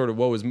doing any sort of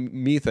woe is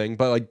me thing,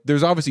 but like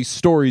there's obviously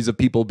stories of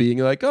people being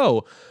like,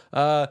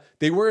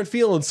 they weren't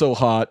feeling so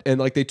hot and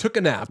like they took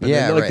a nap and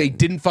then like they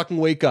didn't fucking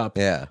wake up.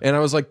 Yeah. And I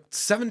was like,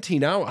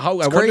 17 hours? How?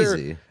 It's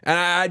crazy. And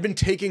I'd been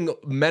taking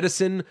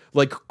medicine,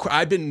 like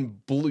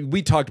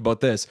we talked about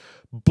this,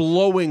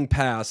 blowing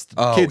past,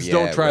 kids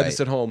don't try this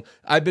at home.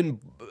 I've been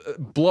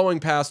blowing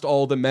past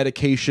all the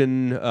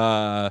medication,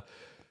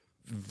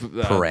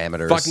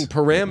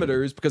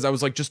 parameters because I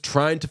was like just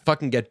trying to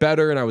fucking get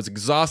better and I was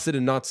exhausted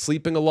and not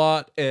sleeping a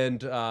lot,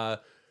 and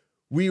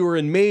we were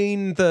in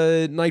Maine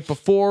the night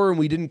before and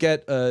we didn't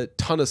get a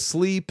ton of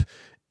sleep,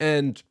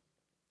 and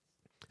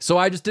so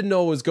I just didn't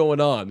know what was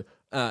going on.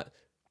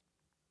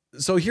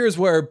 So here's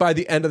where by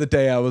the end of the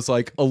day I was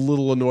like a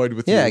little annoyed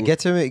with you. Yeah, get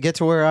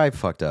to where I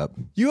fucked up.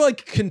 You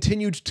like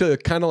continued to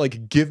kind of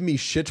like give me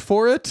shit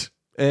for it,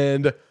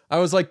 and I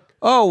was like,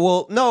 oh,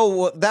 well,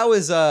 no, that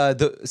was,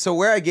 so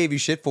where I gave you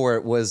shit for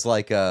it was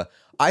like,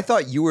 I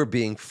thought you were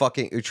being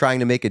trying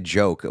to make a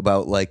joke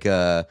about like,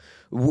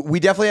 we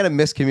definitely had a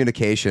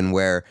miscommunication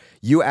where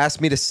you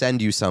asked me to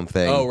send you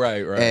something. Oh,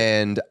 right.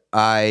 And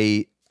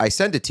I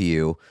sent it to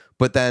you,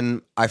 but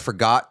then I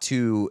forgot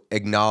to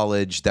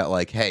acknowledge that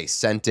like, hey,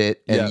 sent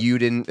it. And you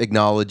didn't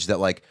acknowledge that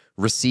like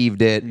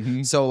received it.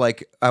 Mm-hmm. So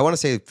like, I want to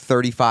say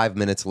 35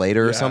 minutes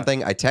later or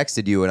something, I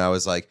texted you and I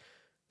was like,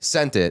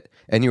 sent it.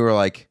 And you were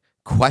like,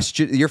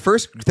 your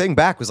first thing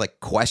back was like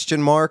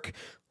question mark,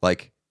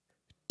 like,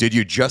 did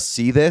you just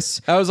see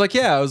this? I was like,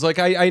 yeah. I was like,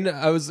 I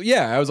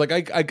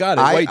got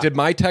it. Wait, did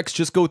my text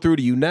just go through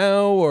to you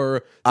now,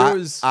 or there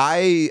was?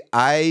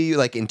 I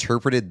like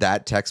interpreted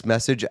that text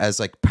message as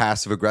like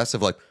passive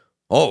aggressive, like,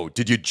 oh,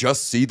 did you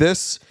just see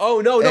this? Oh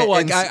no,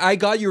 I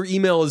got your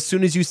email as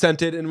soon as you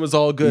sent it and it was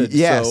all good.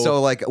 Yeah, so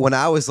like when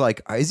I was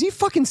like, is he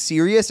fucking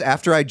serious?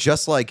 After I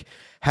just like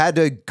had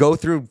to go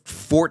through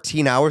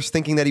 14 hours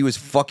thinking that he was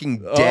fucking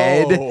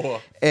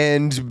dead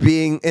and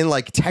being and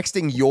like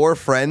texting your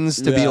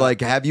friends to be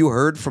like, have you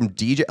heard from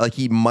DJ? Like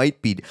he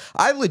might be.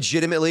 I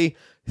legitimately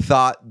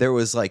thought there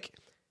was like,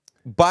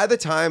 by the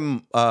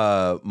time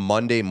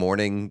Monday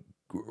morning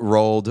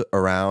rolled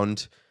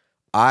around,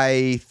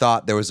 I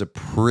thought there was a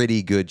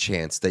pretty good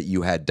chance that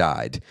you had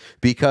died,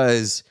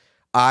 because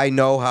I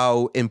know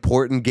how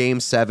important Game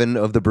 7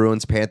 of the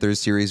Bruins-Panthers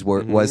series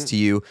was to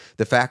you.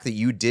 The fact that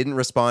you didn't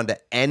respond to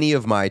any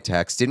of my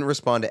texts, didn't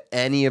respond to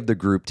any of the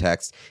group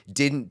texts,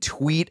 didn't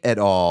tweet at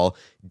all,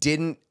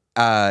 didn't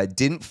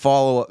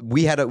follow.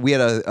 We had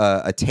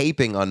a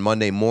taping on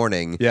Monday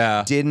morning.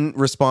 Yeah. Didn't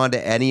respond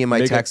to any of my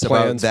Make texts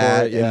about plans for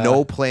that. it, yeah.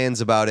 No plans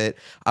about it.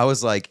 I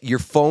was like, your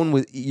phone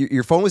was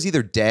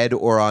either dead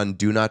or on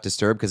Do Not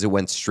Disturb because it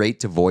went straight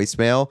to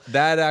voicemail.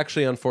 That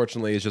actually,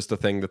 unfortunately, is just a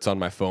thing that's on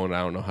my phone.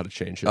 I don't know how to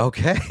change it.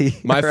 Okay.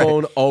 My Right.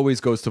 phone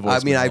always goes to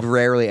voicemail. I mean, I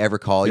rarely ever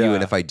call you, Yeah.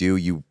 and if I do,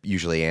 you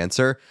usually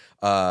answer.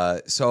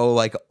 So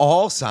like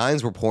all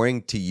signs were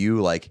pointing to you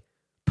like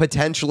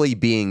potentially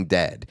being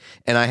dead,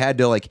 and I had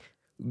to like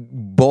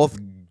both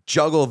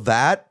juggle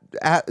that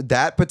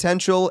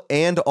potential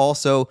and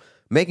also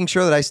making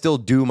sure that I still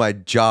do my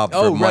job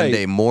for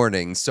Monday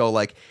morning. So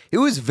like it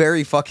was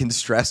very fucking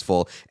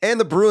stressful, and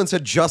the Bruins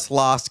had just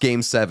lost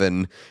Game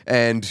 7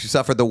 and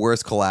suffered the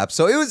worst collapse.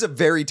 So it was a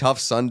very tough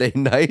Sunday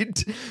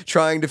night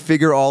trying to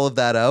figure all of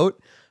that out.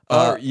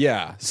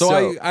 Yeah.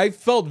 So I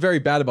felt very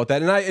bad about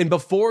that. And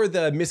before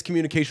the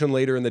miscommunication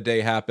later in the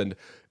day happened,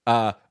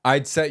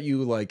 I'd set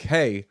you like,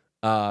 hey,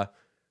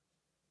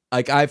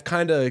 like I've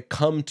kind of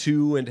come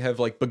to and have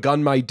like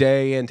begun my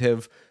day and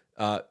have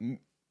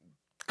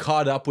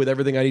caught up with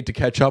everything I need to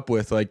catch up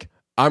with. Like,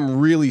 I'm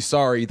really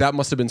sorry. That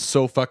must have been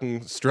so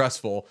fucking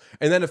stressful.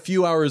 And then a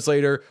few hours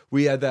later,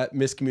 we had that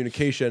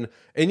miscommunication.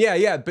 And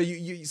yeah. But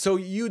so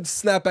you'd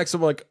snap back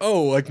something like,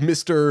 oh, like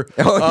Mr.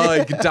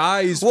 Like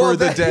dies for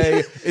the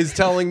day is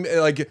telling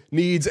like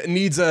needs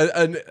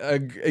an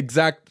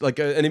exact like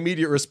an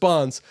immediate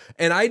response.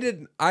 And I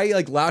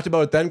like laughed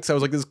about it then because I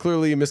was like, this is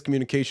clearly a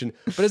miscommunication.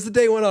 But as the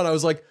day went on, I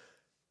was like,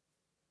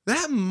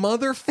 that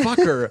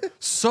motherfucker.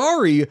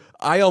 Sorry,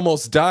 I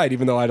almost died,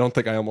 even though I don't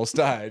think I almost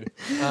died.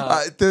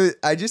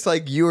 I just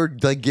like you were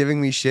like giving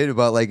me shit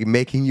about like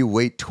making you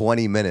wait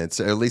 20 minutes,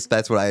 or at least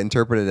that's what I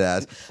interpreted it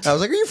as. I was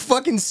like, are you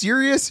fucking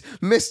serious,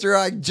 mister?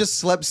 I just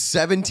slept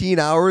 17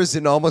 hours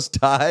and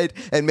almost died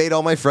and made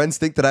all my friends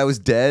think that I was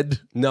dead.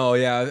 No,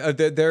 yeah.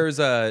 There's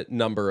a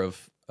number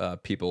of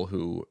people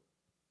who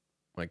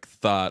like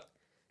thought,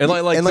 and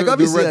like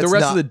obviously the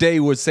rest not of the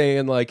day was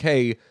saying like,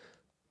 hey,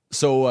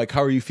 so like,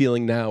 how are you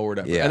feeling now or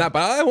whatever? Yeah. And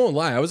but I won't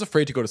lie, I was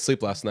afraid to go to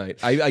sleep last night.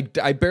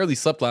 I barely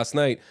slept last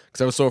night because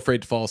I was so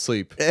afraid to fall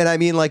asleep. And I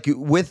mean, like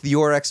with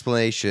your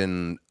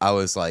explanation, I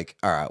was like,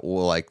 all right,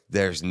 well, like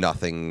there's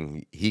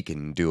nothing he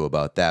can do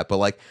about that. But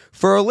like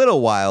for a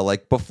little while,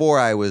 like before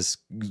I was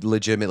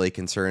legitimately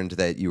concerned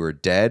that you were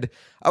dead,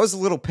 I was a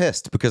little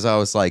pissed because I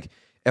was like,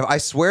 I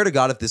swear to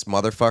God, if this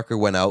motherfucker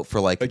went out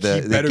for like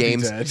the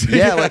games,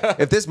 yeah,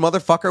 like if this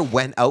motherfucker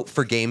went out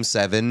for Game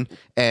 7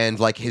 and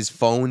like his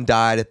phone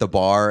died at the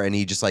bar and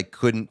he just like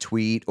couldn't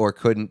tweet or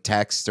couldn't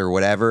text or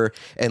whatever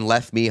and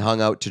left me hung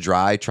out to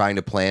dry trying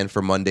to plan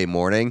for Monday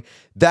morning,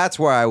 that's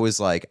where I was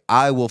like,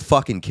 I will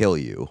fucking kill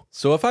you.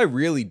 So if I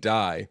really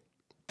die,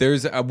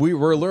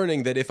 we're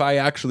learning that if I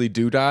actually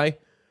do die,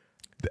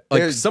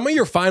 like some of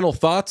your final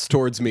thoughts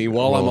towards me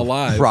while I'm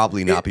alive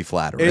probably not be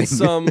flattering. It's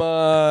some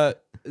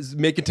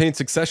may contain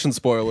Succession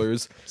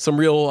spoilers, some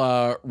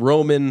real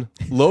Roman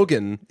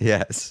Logan.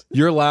 Yes.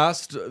 Your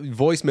last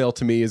voicemail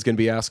to me is going to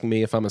be asking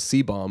me if I'm a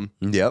C-bomb.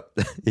 Yep.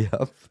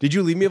 Yep. Did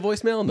you leave me a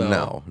voicemail?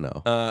 No.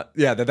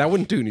 Yeah, that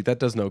wouldn't do any. That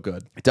does no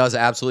good. It does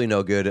absolutely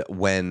no good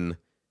when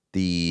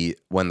the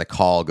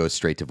call goes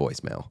straight to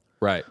voicemail.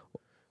 Right.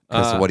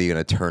 Because what are you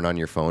going to turn on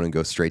your phone and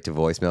go straight to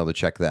voicemail to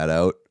check that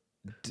out?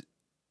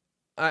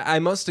 I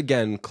must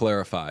again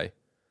clarify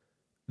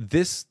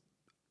this.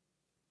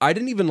 I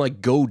didn't even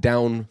like go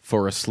down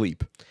for a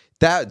sleep.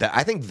 That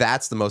I think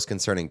that's the most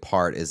concerning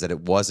part, is that it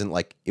wasn't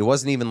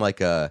even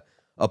like a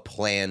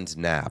planned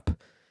nap.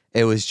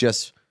 It was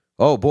just,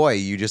 oh boy,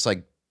 you just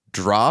like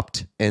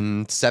dropped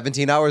and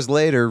 17 hours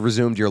later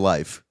resumed your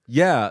life.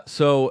 Yeah.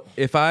 So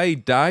if I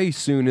die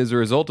soon as a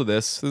result of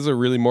this is a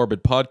really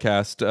morbid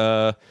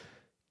podcast.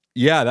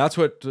 Yeah, that's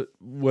what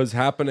was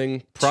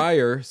happening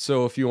prior.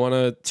 So if you want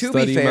to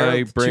study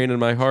my brain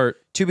and my heart.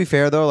 To be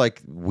fair, though, like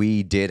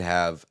we did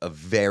have a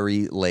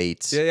very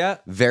late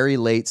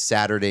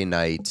Saturday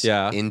night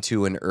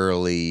into an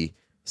early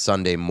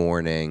Sunday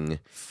morning.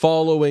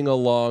 Following a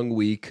long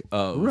week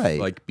of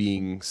like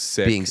being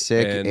sick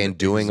and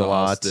doing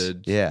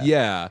exhausted. a lot.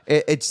 Yeah.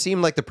 It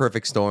seemed like the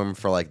perfect storm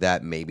for like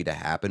that maybe to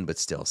happen, but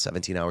still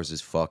 17 hours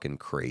is fucking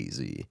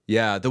crazy.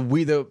 Yeah,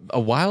 a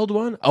wild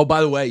one. Oh, by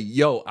the way,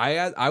 yo,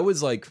 I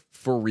was like,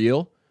 for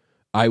real,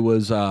 I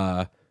was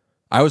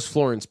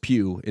Florence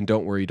Pugh in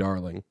Don't Worry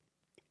Darling.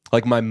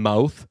 Like my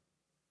mouth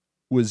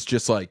was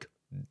just like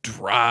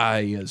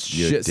dry as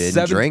shit. You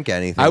didn't drink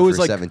anything for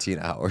 17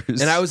 hours.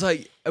 And I was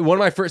like, one of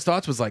my first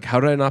thoughts was like, how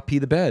did I not pee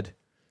the bed?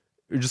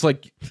 Just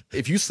like,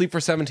 if you sleep for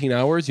 17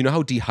 hours, you know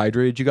how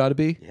dehydrated you got to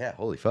be? Yeah,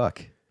 holy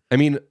fuck. I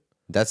mean,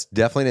 that's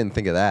definitely didn't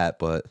think of that,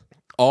 but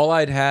all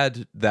I'd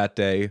had that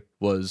day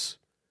was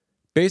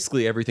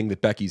basically everything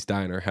that Becky's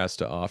Diner has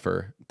to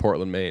offer,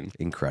 Portland, Maine.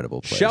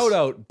 Incredible place. Shout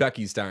out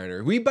Becky's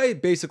Diner. We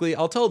basically,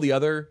 I'll tell the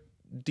other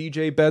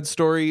DJ bed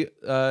story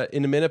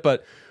in a minute,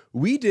 but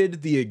we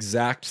did the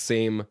exact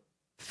same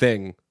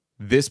thing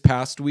this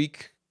past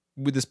week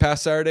with this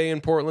past Saturday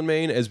in Portland,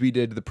 Maine, as we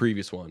did the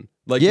previous one.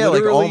 Like, yeah, like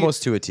literally,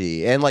 almost to a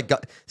T, and like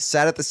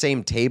sat at the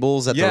same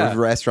tables at Yeah. the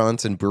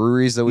restaurants and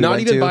breweries that we not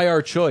went even to. by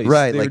our choice,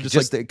 Right? They were Like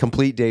just a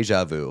complete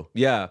deja vu.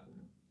 yeah.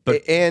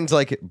 But And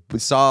like we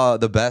saw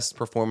the best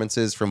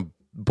performances from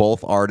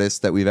both artists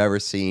that we've ever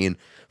seen.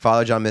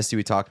 Father John Misty,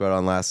 we talked about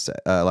on last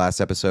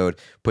episode,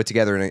 put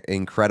together an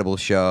incredible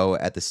show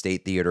at the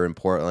State Theater in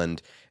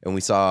Portland, and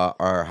we saw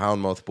our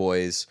Houndmouth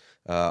boys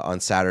on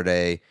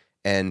Saturday,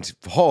 and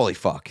holy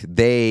fuck,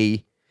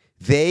 they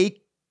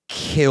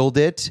killed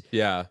it.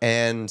 yeah,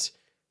 And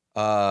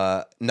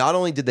not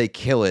only did they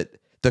kill it,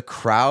 the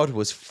crowd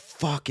was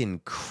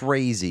fucking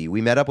crazy.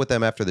 We met up with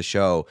them after the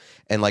show,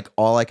 and like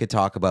all I could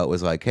talk about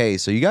was like, hey,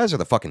 so you guys are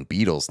the fucking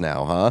Beatles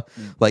now, huh?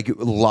 Like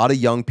a lot of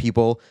young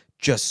people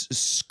just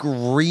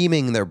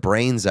screaming their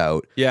brains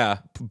out yeah.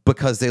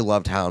 because they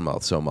loved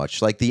Houndmouth so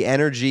much. Like the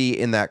energy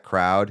in that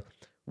crowd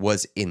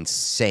was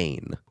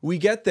insane. We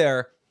get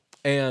there,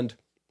 and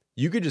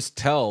you could just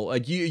tell.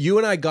 Like you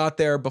and I got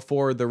there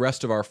before the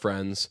rest of our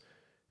friends.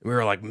 We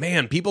were like,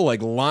 man, people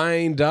like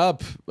lined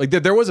up. Like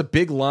there was a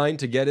big line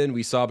to get in.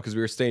 We saw because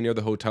we were staying near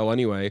the hotel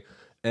anyway.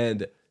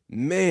 And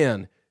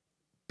man,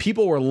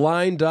 people were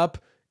lined up.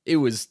 It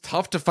was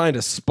tough to find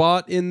a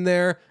spot in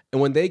there.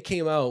 And when they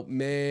came out,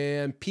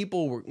 man,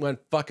 people went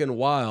fucking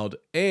wild.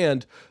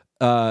 And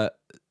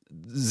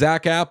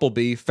Zach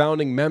Appleby,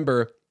 founding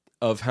member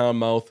of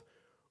Houndmouth,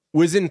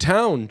 was in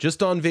town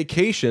just on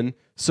vacation.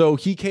 So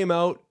he came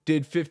out,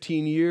 did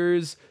 15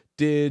 years,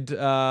 did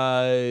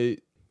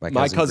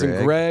My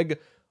cousin Greg,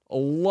 a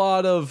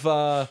lot of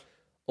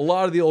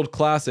the old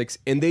classics,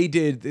 and they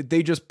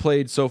just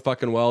played so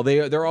fucking well.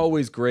 They're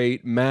always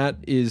great. Matt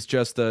is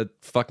just a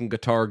fucking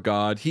guitar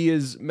god.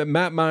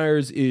 Matt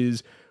Myers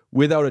is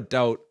without a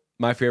doubt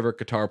my favorite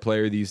guitar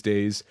player these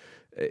days.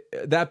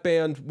 That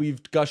band,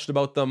 we've gushed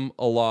about them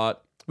a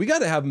lot. We got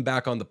to have them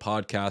back on the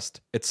podcast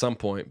at some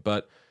point,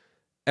 but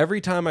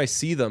every time I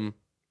see them,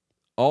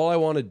 all I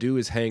want to do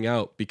is hang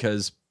out,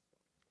 because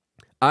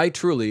I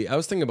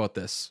was thinking about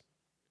this.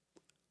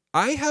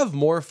 I have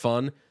more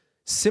fun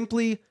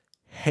simply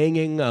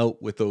hanging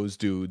out with those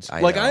dudes.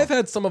 I've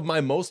had some of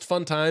my most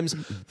fun times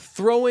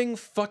throwing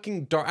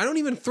fucking darts. I don't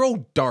even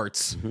throw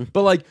darts,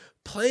 but like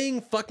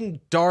playing fucking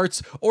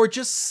darts, or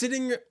just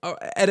sitting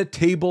at a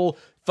table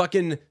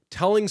fucking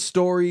telling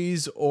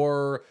stories,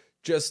 or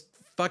just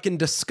fucking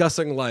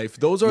discussing life.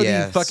 Those are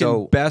the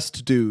fucking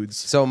best dudes.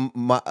 So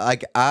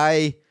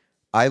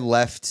I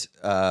left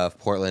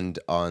Portland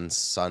on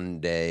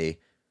Sunday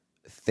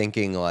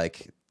thinking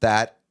like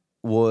that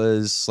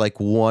was like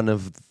one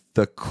of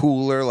the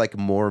cooler, like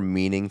more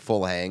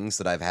meaningful hangs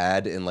that I've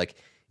had in like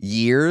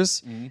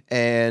years.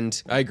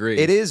 And I agree.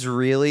 It is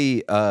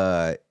really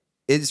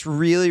it's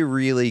really,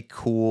 really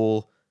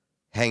cool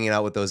hanging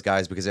out with those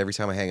guys, because every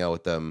time I hang out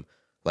with them,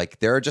 like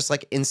there are just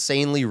like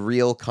insanely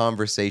real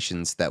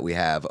conversations that we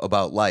have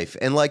about life.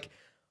 And like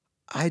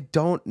I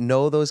don't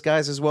know those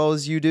guys as well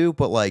as you do,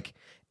 but like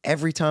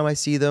every time I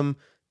see them,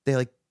 they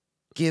like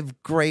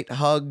give great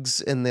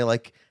hugs, and they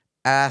like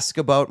ask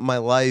about my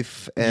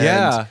life,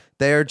 and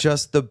they're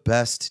just the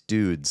best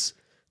dudes.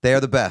 They are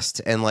the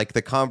best. And like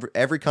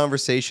every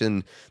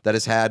conversation that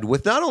is had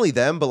with not only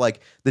them, but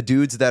like the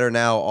dudes that are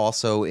now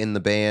also in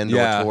the band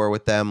or tour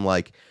with them,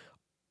 like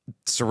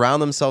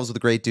surround themselves with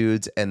great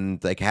dudes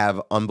and like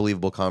have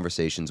unbelievable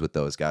conversations with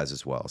those guys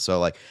as well. So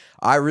like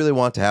I really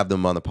want to have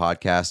them on the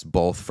podcast,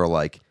 both for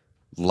like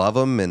love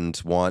them and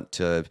want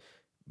to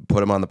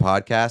put them on the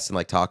podcast and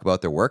like talk about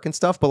their work and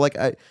stuff. But like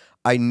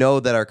I know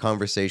that our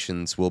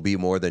conversations will be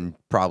more than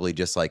probably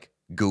just like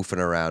goofing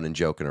around and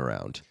joking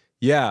around.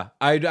 Yeah,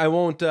 I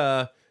won't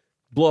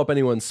blow up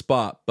anyone's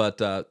spot,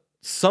 but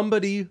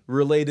somebody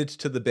related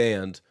to the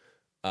band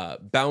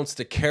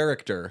bounced a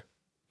character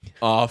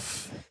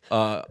off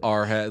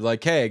our head.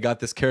 Like, hey, I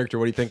got this character.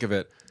 What do you think of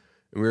it?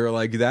 And we were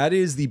like, that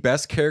is the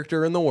best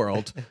character in the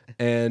world.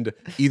 And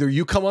either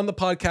you come on the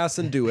podcast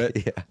and do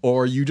it,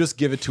 or you just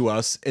give it to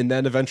us and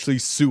then eventually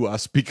sue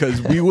us,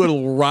 because we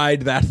will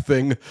ride that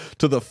thing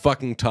to the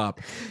fucking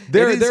top.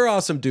 They're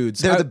awesome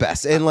dudes. They're the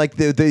best. And like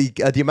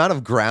the amount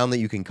of ground that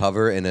you can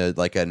cover in a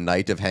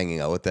night of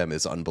hanging out with them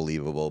is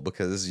unbelievable,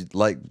 because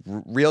like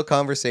real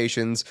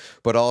conversations,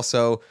 but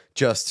also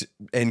just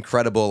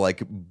incredible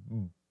like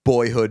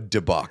boyhood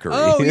debauchery.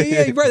 Oh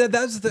yeah, right.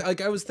 That's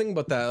like I was thinking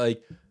about that.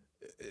 Like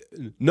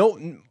no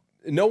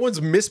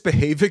one's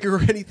misbehaving or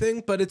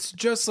anything, but it's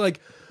just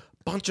like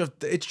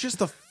it's just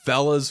the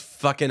fellas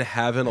fucking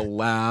having a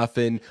laugh.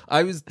 And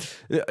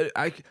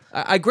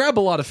I grab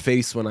a lot of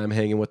face when I'm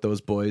hanging with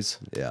those boys.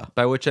 Yeah.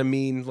 By which I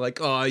mean like,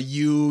 oh,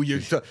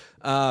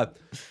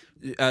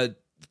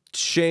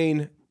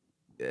 Shane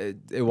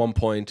at one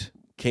point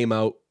came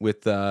out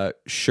with a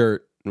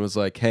shirt and was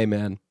like, hey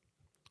man,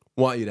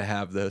 want you to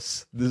have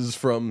this. This is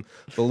from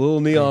the little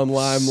neon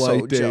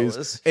limelight days.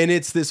 Jealous. And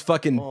it's this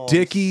fucking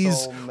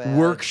Dickies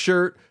work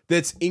shirt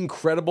that's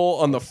incredible.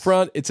 On the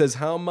front, it says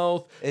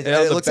Houndmouth. It and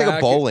on the looks like a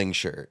back, bowling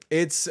shirt.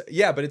 It's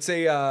but it's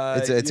a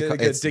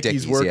like a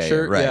Dickies work yeah,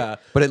 shirt. right. Yeah,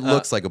 But it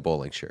looks like a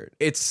bowling shirt.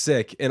 it's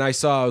sick. And I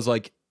was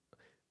like,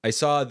 I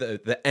saw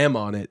the M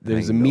on it.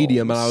 There's a know,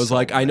 medium, and I'm I was so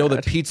like, I know that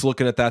mad. Pete's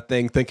looking at that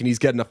thing, thinking he's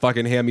getting a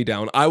fucking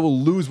hand-me-down. I will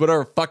lose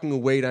whatever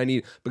fucking weight I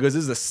need because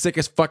this is the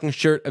sickest fucking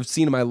shirt I've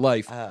seen in my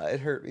life.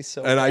 It hurt me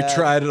so And bad. I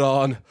tried it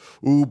on.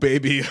 Ooh,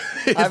 baby,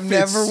 it I've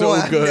fits never, so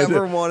I've good.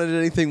 never wanted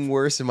anything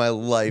worse in my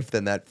life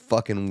than that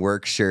fucking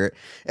work shirt.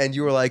 And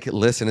you were like,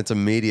 listen, it's a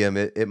medium.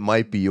 It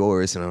might be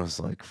yours. And I was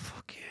like,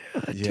 fuck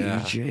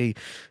Yeah. DJ,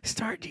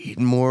 start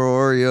eating more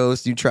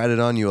Oreos. You tried it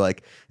on. You were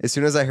like, as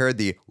soon as I heard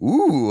the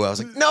ooh, I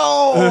was like,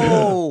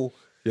 no.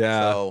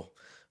 Yeah. So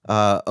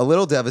a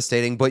little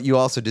devastating, but you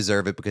also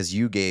deserve it because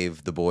you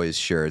gave the boys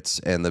shirts,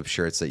 and the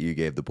shirts that you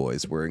gave the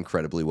boys were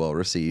incredibly well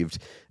received.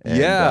 And,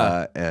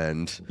 Yeah.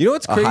 and You know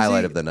what's crazy? a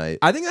highlight of the night.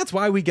 I think that's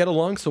why we get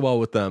along so well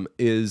with them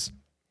is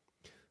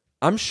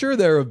I'm sure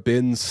there have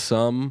been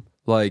some,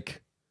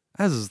 like,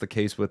 as is the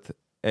case with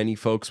any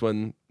folks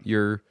when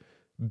you're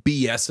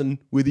BSing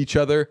with each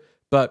other,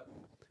 but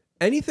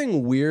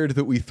anything weird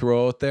that we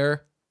throw out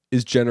there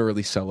is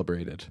generally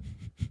celebrated.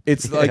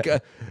 It's like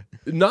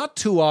not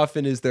too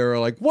often is there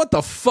like, what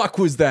the fuck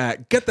was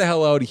that? Get the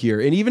hell out of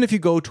here. And even if you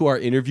go to our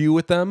interview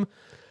with them,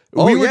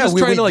 we were just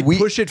trying to like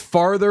push it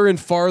farther and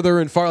farther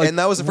and farther. Like, and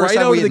that was the first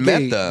right time out we of had the met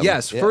gate. them.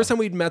 Yes, Yeah. first time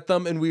we'd met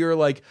them, and we were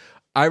like,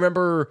 I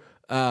remember,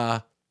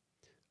 I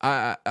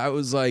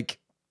was like,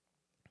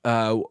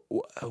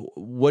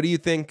 what do you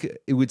think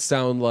it would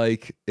sound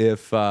like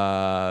if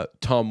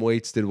Tom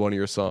Waits did one of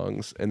your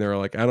songs? And they were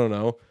like, I don't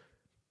know.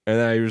 And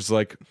then I was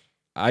like,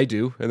 I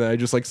do. And then I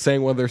just like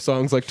sang one of their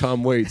songs like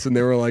Tom Waits, and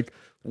they were like,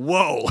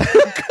 whoa.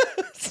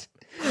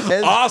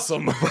 And,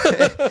 awesome.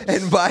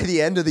 and by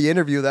the end of the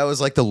interview, that was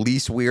like the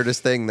least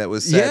weirdest thing that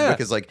was said. Yeah.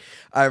 Because like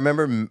I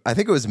remember, I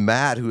think it was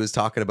Matt who was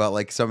talking about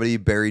like somebody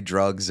buried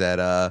drugs at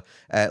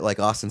like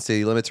Austin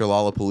City Limits or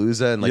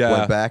Lollapalooza, and like Yeah.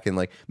 went back and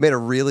like made a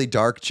really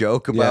dark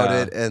joke about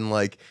Yeah. it. And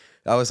like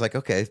I was like,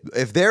 okay,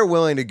 if they're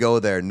willing to go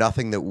there,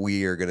 nothing that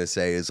we are gonna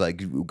say is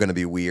like gonna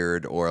be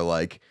weird or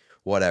like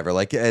whatever.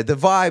 Like the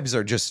vibes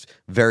are just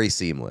very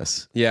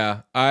seamless.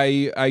 Yeah,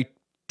 I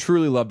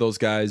truly love those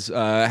guys.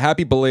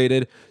 Happy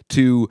belated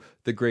to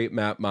the great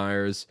Matt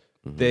Myers.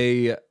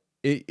 I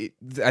think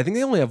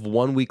they only have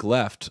 1 week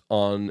left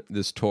on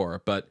this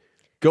tour, but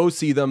go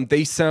see them.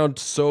 They sound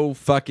so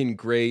fucking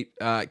great.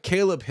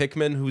 Caleb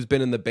Hickman, who's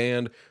been in the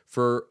band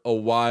for a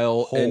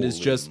while and is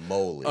Holy just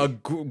moly. a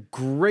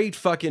great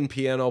fucking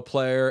piano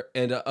player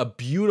and a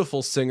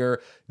beautiful singer.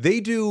 They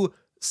do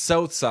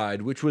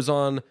Southside, which was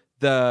on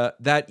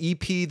that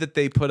EP that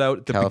they put out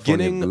at the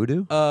California beginning.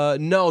 Voodoo?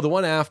 No, the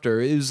one after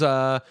is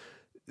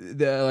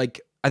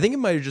I think it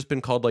might have just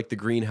been called like the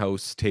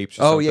Greenhouse tapes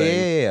or something.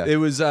 Yeah. It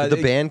was The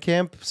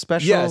Bandcamp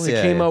special. yes, it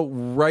Yeah, came yeah. out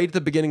right at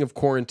the beginning of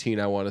quarantine,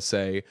 I want to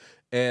say.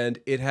 And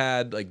it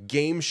had like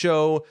Game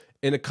Show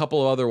and a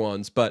couple of other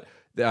ones, but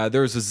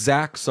there's a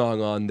Zach song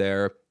on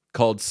there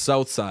called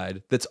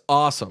Southside that's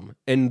awesome.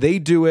 And they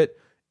do it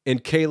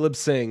and Caleb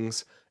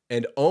sings.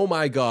 And oh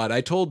my God,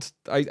 I told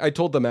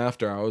them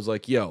after, I was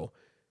like, yo,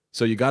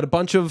 so you got a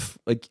bunch of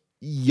like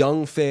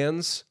young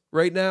fans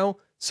right now.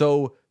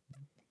 So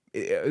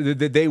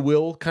they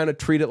will kind of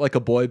treat it like a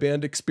boy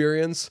band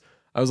experience.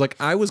 I was like,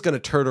 I was going to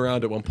turn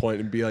around at one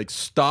point and be like,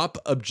 stop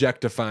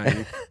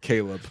objectifying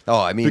Caleb. Oh,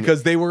 I mean,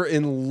 because they were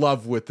in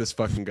love with this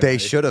fucking guy. they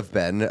should have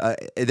been.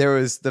 There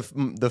was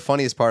the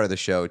funniest part of the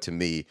show to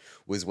me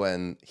was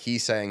when he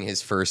sang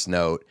his first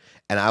note,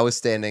 and I was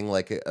standing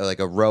like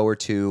a row or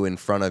two in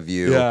front of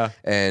you. Yeah.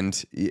 And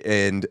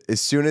as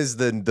soon as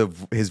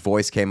his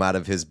voice came out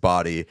of his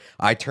body,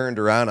 I turned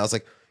around. I was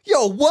like,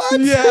 yo, what?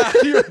 Yeah.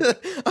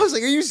 I was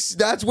like,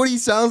 that's what he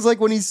sounds like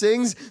when he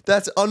sings?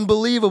 That's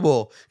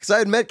unbelievable. Because I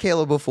had met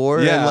Caleb before,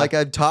 and Yeah. like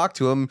I'd talked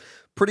to him,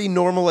 pretty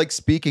normal, like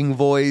speaking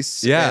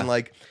voice. Yeah. And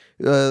like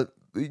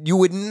you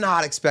would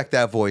not expect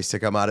that voice to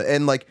come out of,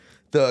 and like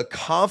the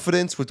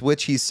confidence with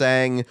which he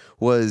sang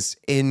was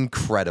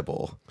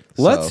incredible.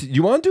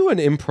 You want to do an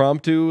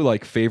impromptu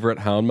like favorite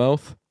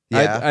Houndmouth?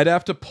 Yeah. I'd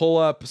have to pull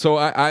up. So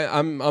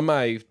I'm on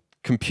my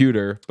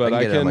computer, but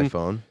I can get it on my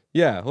phone.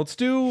 Yeah, let's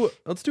do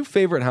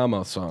favorite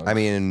Houndmouth song. I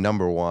mean,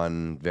 number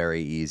one,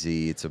 very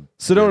easy.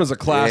 Sedona's a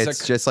classic.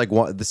 It's just like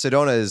the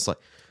Sedona is like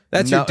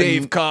That's your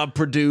Dave Cobb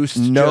produced.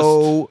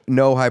 No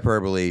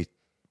hyperbole.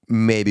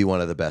 Maybe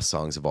one of the best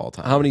songs of all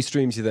time. How many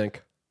streams you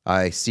think?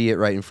 I see it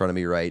right in front of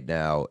me right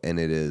now, and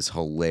it is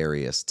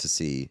hilarious to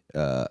see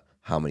how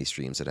many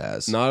streams it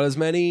has. Not as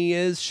many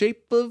as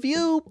 "Shape of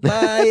You"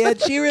 by Ed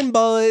Sheeran,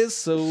 boys.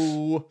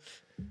 So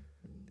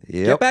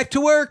get back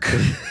to work.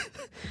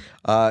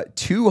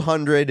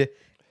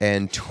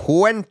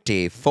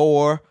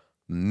 224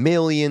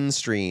 million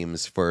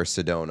streams for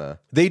Sedona.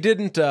 They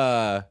didn't.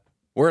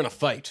 We're in a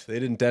fight. They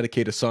didn't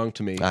dedicate a song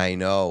to me I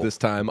know. this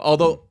time.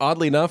 Although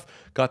oddly enough,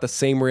 got the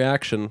same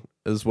reaction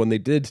as when they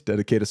did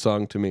dedicate a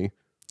song to me.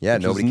 Yeah,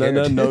 Which nobody is,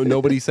 cared.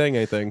 nobody sang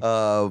anything.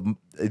 I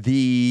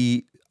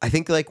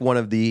think like one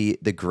of the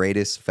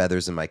greatest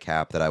feathers in my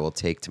cap that I will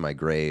take to my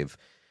grave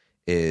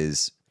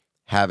is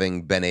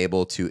having been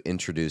able to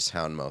introduce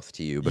Houndmouth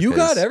to you. You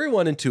got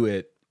everyone into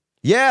it.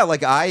 Yeah,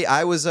 like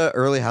I was an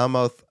early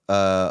Houndmouth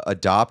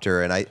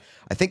adopter, and I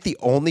think the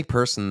only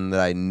person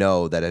that I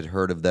know that had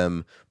heard of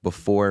them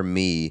before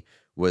me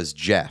was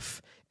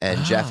Jeff.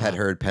 And Jeff had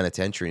heard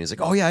Penitentiary, and he's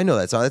like, "Oh yeah, I know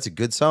that song. That's a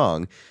good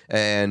song."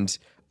 And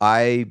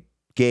I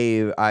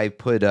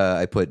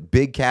put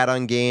Big Cat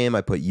on game.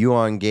 I put you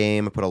on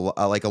game. I put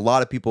like a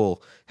lot of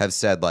people have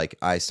said like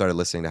I started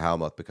listening to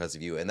Houndmouth because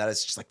of you, and that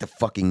is just like the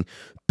fucking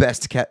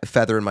best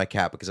feather in my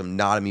cap because I'm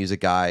not a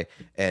music guy,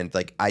 and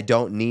like I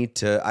don't need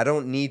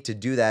to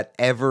do that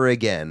ever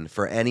again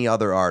for any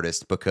other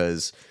artist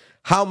because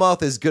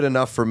Houndmouth is good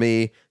enough for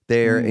me.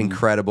 They're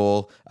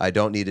incredible. I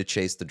don't need to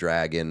chase the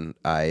dragon.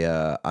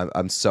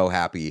 I'm so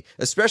happy,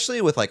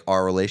 especially with like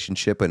our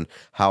relationship and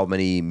how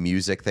many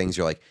music things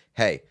you're like,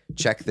 hey,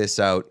 check this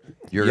out.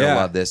 You're gonna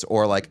love this.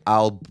 Or like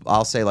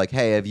I'll say like,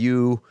 hey, have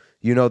you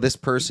know this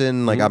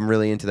person? Like I'm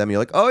really into them. You're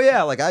like, oh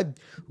yeah, like a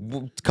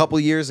couple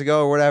years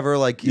ago or whatever.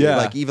 Like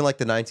like even like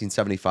the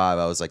 1975.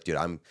 I was like, dude,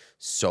 I'm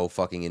so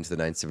fucking into the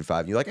 1975.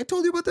 And you're like, I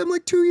told you about them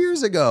like 2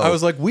 years ago. I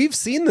was like, we've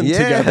seen them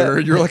together.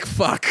 And you're like,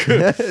 fuck.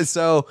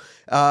 So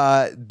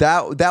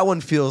that one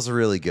feels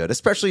really good,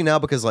 especially now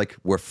because like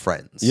we're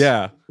friends.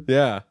 Yeah.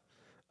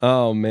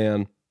 Oh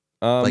man.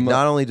 Like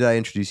not only did I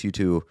introduce you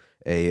to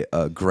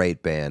a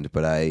great band,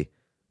 but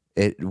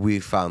we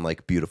found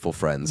like beautiful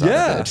friends.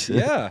 Out of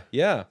it.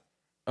 Yeah.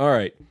 All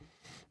right.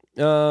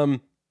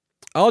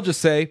 I'll just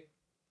say,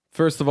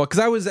 first of all,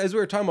 because as we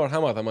were talking about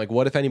Houndmouth, I'm like,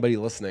 what if anybody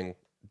listening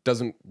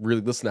doesn't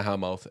really listen to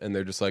Houndmouth and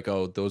they're just like,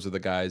 oh, those are the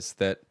guys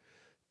that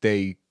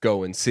they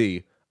go and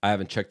see. I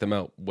haven't checked them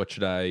out. What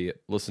should I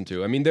listen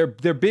to? I mean, their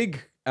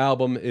big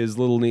album is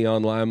Little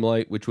Neon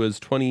Limelight, which was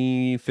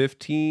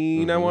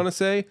 2015, I want to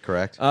say.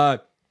 Correct.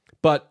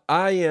 But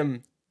I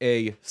am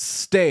a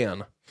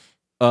stan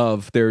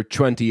of their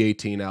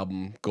 2018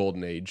 album,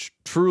 Golden Age.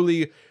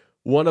 Truly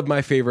one of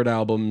my favorite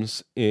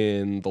albums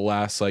in the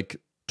last like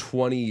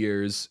 20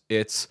 years.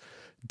 It's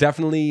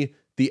definitely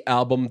the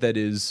album that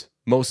is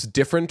most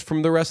different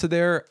from the rest of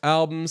their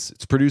albums.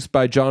 It's produced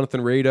by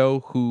Jonathan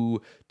Rado,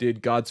 who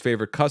did God's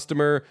Favorite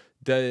Customer,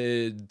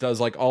 does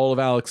like all of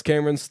Alex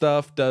Cameron's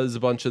stuff, does a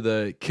bunch of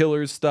the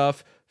Killers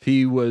stuff.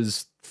 He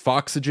was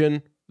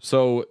Foxygen,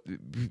 so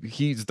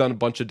he's done a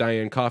bunch of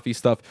Diane Coffey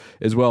stuff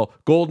as well.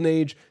 Golden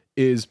Age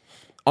is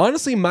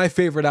honestly my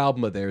favorite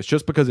album of theirs,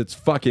 just because it's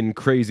fucking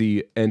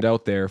crazy and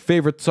out there.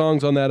 Favorite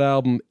songs on that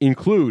album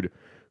include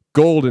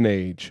Golden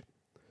Age,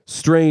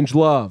 Strange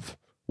Love,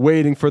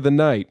 Waiting for the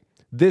Night,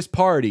 This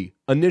Party,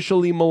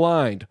 Initially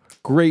Maligned,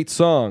 great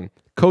song,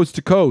 Coast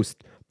to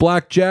Coast,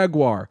 Black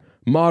Jaguar,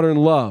 Modern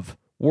Love,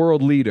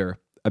 World Leader,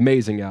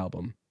 amazing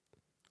album.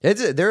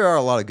 There are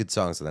a lot of good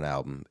songs on that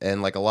album,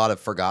 and like a lot of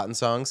forgotten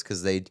songs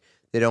because they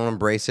don't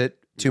embrace it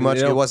too much.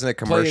 It wasn't a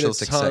commercial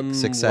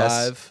success.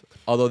 Live,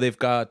 although they've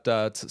got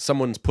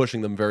someone's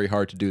pushing them very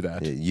hard to do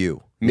that.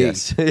 You, me,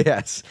 yes,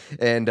 yes,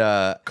 and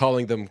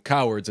calling them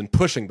cowards and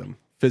pushing them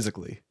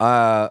physically.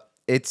 I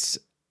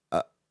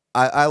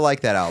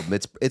like that album.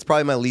 It's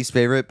probably my least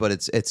favorite, but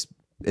it's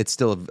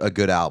still a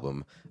good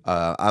album.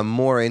 I'm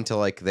more into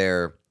like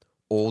their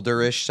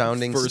older-ish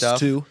sounding First stuff.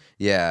 two,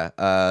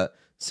 yeah.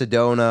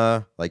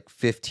 Sedona, like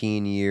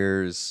 15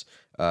 years.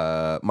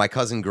 My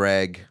Cousin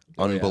Greg,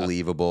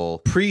 unbelievable.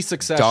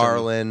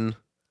 Pre-Succession.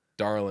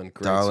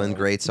 Darlin,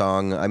 great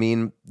song. I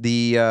mean,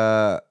 the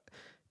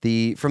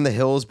From the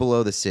Hills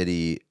Below the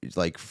City,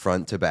 like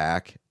front to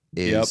back,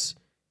 is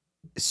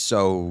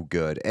so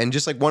good, and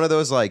just like one of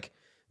those like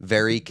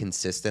very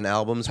consistent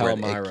albums.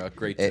 Palmyra,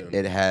 great tune.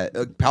 It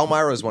had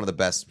Palmyra is one of the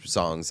best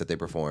songs that they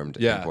performed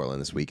in Portland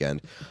this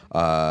weekend.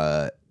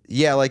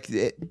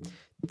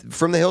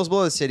 From the Hills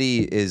Below the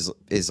City is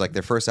like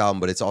their first album,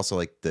 but it's also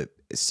like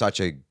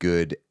such a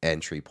good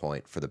entry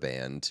point for the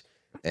band,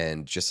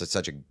 and just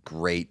such a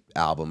great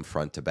album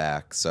front to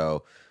back.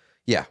 So,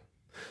 yeah.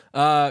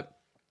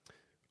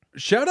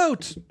 Shout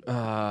out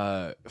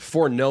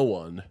For No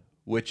One,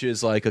 which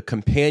is like a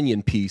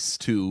companion piece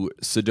to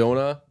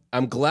Sedona.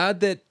 I'm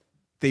glad that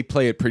they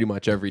play it pretty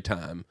much every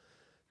time.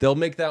 They'll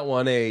make that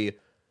one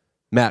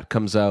Matt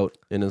comes out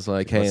and is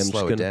like, "Hey, I'm just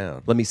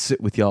gonna let me sit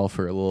with y'all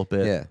for a little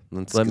bit. Yeah,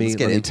 let me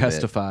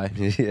testify."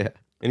 Yeah,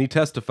 and he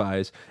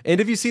testifies.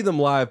 And if you see them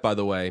live, by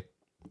the way,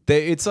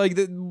 it's like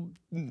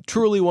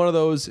truly one of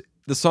those.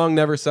 The song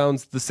never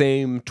sounds the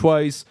same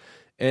twice,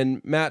 and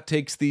Matt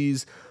takes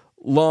these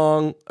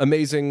long,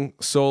 amazing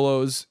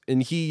solos,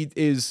 and he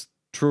is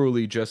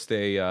truly just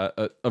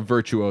a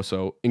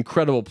virtuoso,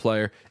 incredible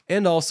player.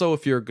 And also,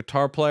 if you're a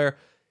guitar player,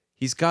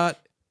 he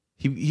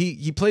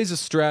plays a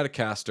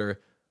Stratocaster.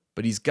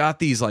 But he's got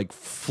these like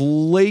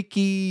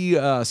flaky,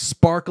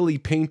 sparkly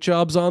paint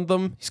jobs on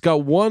them. He's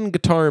got one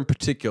guitar in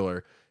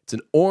particular. It's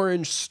an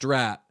orange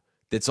Strat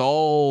that's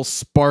all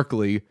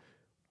sparkly.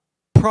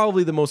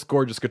 Probably the most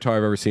gorgeous guitar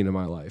I've ever seen in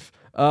my life.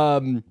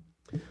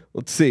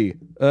 Let's see.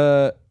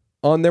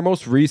 On their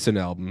most recent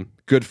album,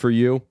 Good For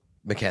You,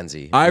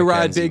 Mackenzie. I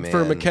Ride Big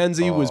for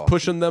Mackenzie was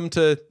pushing them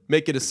to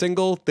make it a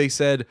single. They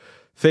said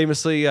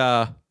famously,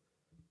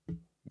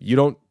 you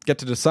don't get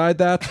to decide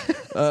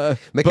that.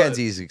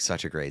 Mackenzie's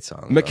such a great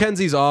song. Though.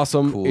 Mackenzie's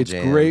awesome. Cool it's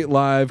Jam. great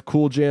live.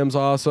 Cool Jam's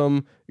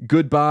awesome.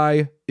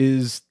 Goodbye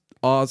is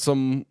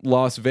awesome.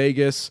 Las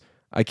Vegas.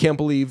 I can't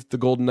believe the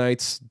Golden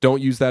Knights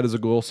don't use that as a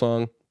goal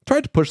song.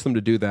 Tried to push them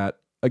to do that.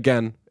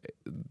 Again,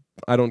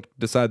 I don't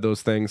decide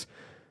those things.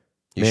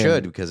 You Man.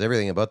 should, because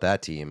everything about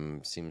that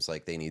team seems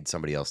like they need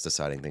somebody else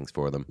deciding things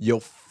for them. Yo,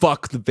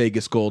 fuck the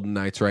Vegas Golden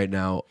Knights right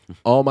now.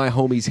 All my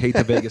homies hate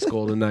the Vegas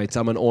Golden Knights.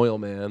 I'm an oil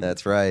man.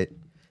 That's right.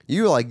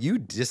 You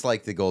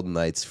disliked the Golden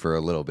Knights for a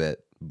little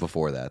bit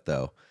before that,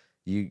 though.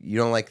 You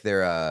don't like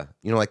their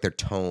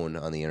tone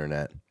on the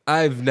internet.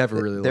 I've never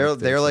really They're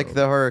liked it, like so.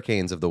 the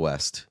Hurricanes of the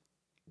West.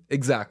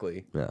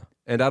 Exactly. Yeah.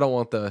 And I don't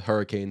want the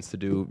Hurricanes to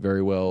do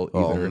very well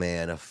either. Oh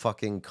man, a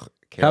fucking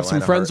Have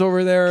some friends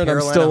over there, and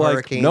Carolina I'm still like,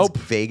 Hurricanes, nope.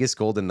 Vegas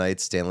Golden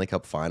Knights Stanley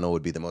Cup final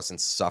would be the most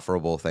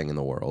insufferable thing in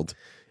the world.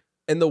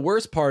 And the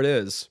worst part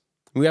is,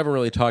 we haven't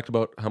really talked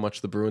about how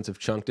much the Bruins have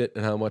chunked it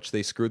and how much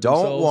they screwed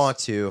themselves. Don't want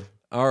to.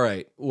 All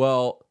right.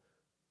 Well,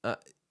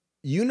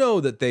 you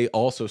know that they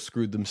also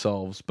screwed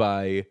themselves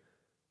by...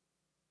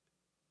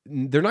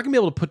 They're not going to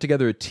be able to put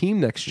together a team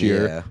next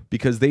year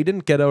because they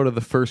didn't get out of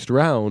the first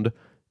round,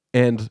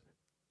 and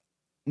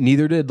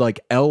neither did like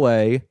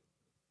LA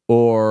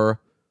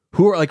or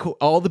who are like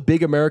all the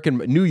big American,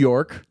 New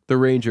York, the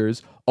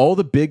Rangers, all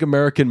the big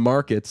American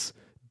markets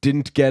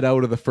didn't get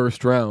out of the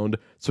first round.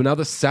 So now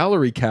the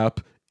salary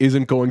cap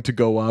isn't going to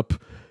go up.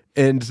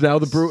 And now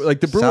the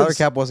Bruins salary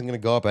cap wasn't going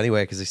to go up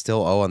anyway because they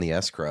still owe on the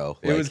escrow.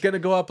 It was going to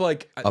go up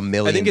like $1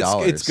 million. I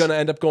think it's going to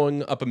end up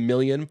going up $1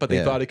 million, but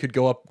they thought it could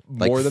go up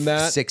more than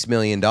that. $6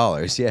 million.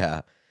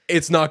 Yeah,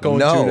 it's not going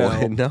to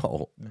now.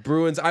 No.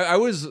 Bruins. I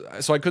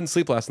couldn't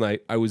sleep last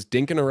night. I was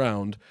dinking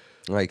around.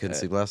 Oh, you couldn't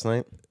sleep last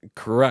night?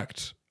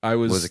 Correct.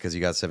 Was it because you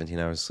got 17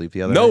 hours of sleep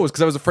the other No, night? it was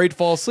because I was afraid to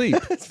fall asleep.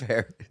 That's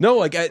fair. No,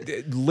 like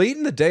late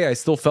in the day, I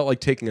still felt like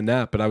taking a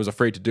nap, but I was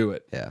afraid to do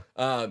it. Yeah.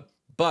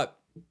 But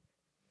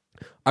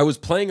I was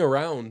playing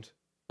around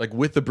like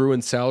with the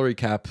Bruins salary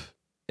cap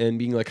and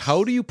being like,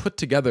 how do you put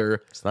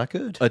together It's not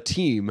good. a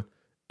team?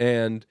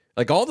 And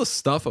like all the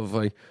stuff of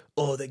like,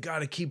 oh, they got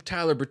to keep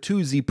Tyler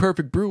Bertuzzi,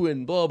 perfect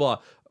Bruin, blah, blah.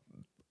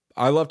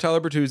 I love Tyler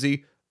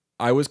Bertuzzi.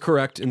 I was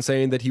correct in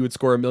saying that he would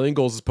score 1 million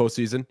goals this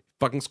postseason.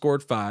 Fucking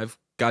scored 5.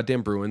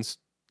 Goddamn Bruins.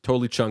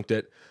 Totally chunked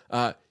it.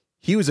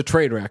 He was a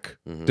train wreck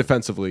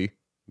defensively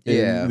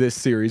in this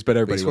series, but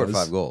everybody scored was.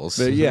 5 goals.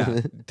 But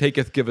yeah,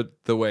 taketh, give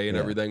it the way and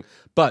everything.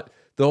 But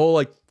the whole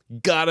like,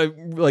 gotta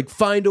like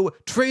find a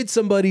trade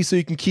somebody so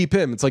you can keep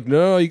him. It's like,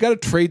 no, you gotta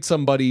trade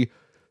somebody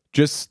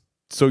just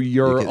so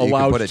you're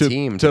allowed put a to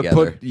team to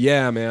together. put.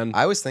 Yeah, man.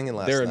 I was thinking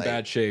last They're night. in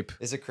bad shape.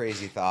 It's a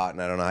crazy thought,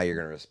 and I don't know how you're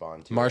going to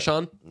respond to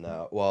Marchand? it.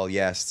 No. Well,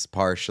 yes,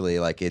 partially.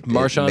 Like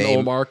Marchand, may-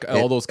 Ullmark,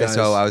 all those guys.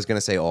 So I was going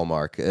to say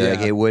Ullmark.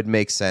 Like, it would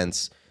make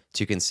sense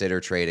to consider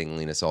trading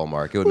Linus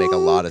Ullmark. It would make a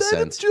lot of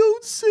sense.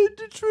 Jones said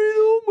to trade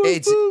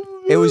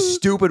Ullmark. It was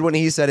stupid when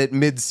he said it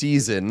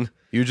mid-season.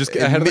 You just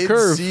get ahead of the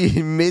curve.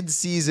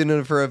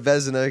 Mid-season for a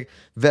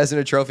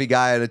Vezina Trophy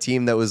guy on a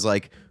team that was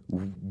like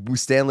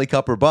Stanley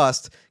Cup or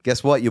bust.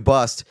 Guess what? You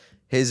bust.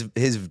 His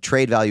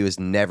trade value is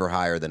never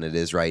higher than it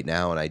is right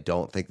now, and I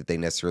don't think that they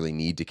necessarily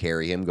need to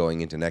carry him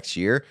going into next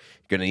year.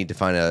 You're going to need to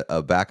find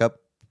a backup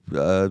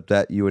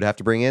that you would have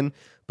to bring in,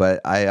 but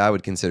I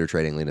would consider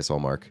trading Linus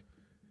Ullmark.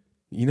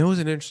 You know who's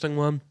an interesting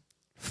one?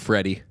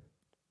 Freddie.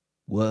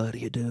 What do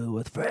you do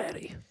with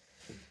Freddie?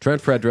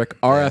 Trent Frederick,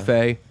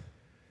 RFA.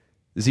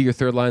 Is he your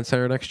third line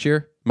center next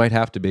year? Might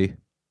have to be.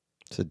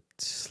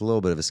 It's a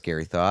little bit of a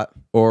scary thought.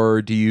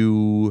 Or do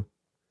you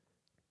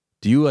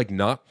like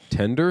not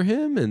tender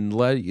him and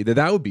let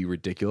that would be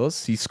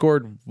ridiculous. He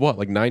scored what,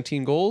 like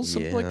 19 goals,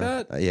 something like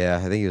that? Yeah,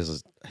 I think he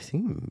was.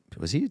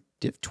 Was he? Did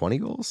he have 20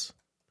 goals?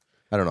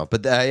 I don't know,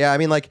 but yeah, I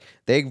mean, like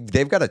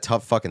they've got a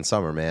tough fucking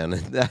summer, man.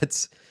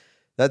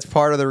 That's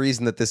part of the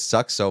reason that this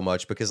sucks so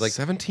much because like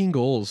 17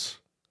 goals.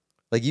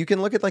 Like you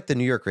can look at like the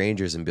New York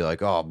Rangers and be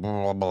like, oh,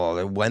 blah, blah,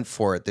 they went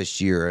for it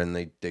this year and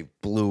they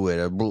blew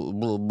it. Blah,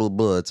 blah, blah,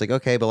 blah. It's like,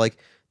 okay, but like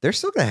they're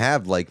still gonna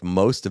have like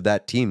most of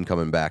that team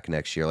coming back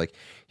next year. Like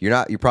you're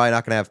probably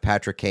not gonna have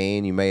Patrick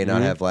Kane. You may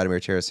not have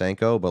Vladimir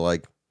Tarasenko, but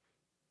like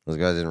those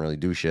guys didn't really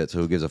do shit. So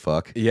who gives a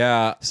fuck?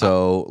 Yeah.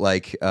 So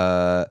like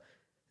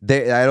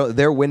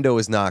their window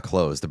is not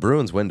closed. The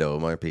Bruins window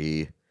might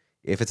be,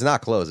 if it's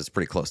not closed, it's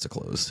pretty close to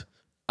closed.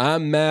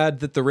 I'm mad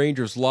that the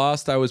Rangers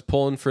lost. I was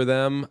pulling for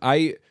them.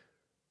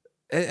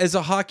 As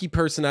a hockey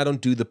person, I don't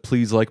do the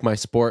please like my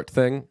sport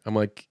thing. I'm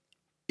like,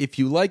 if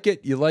you like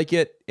it, you like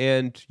it,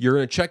 and you're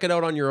going to check it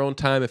out on your own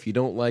time if you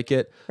don't like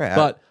it. Right.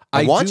 But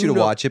I want you to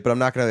watch it, but I'm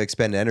not going to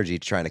expend energy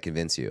trying to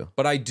convince you.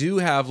 But I do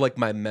have like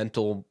my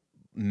mental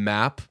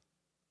map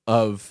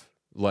of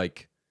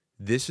like,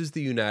 this is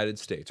the United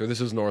States or this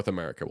is North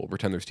America. We'll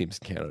pretend there's teams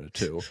in Canada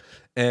too.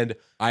 And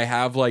I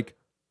have like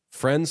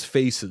friends'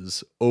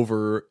 faces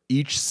over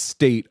each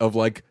state of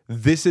like,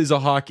 this is a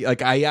hockey.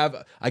 Like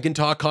I can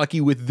talk hockey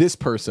with this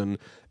person,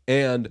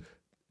 and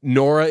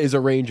Nora is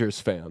a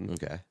Rangers fan.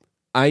 Okay.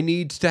 I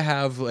need to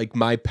have like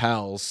my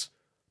pals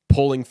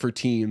pulling for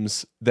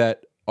teams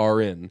that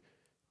are in.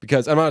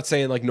 because I'm not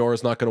saying like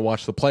Nora's not going to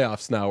watch the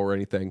playoffs now or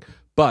anything,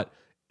 but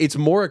it's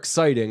more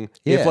exciting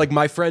if like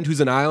my friend who's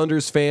an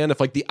Islanders fan, if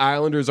like the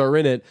Islanders are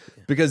in it,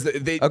 because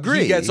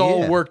he gets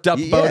all worked up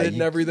about it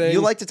and everything. You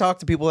like to talk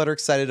to people that are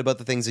excited about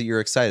the things that you're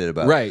excited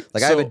about. Right.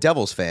 Like I have a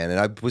Devils fan, and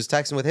I was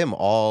texting with him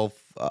all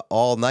night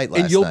last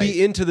night. And you'll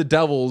be into the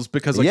Devils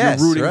because like you're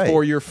rooting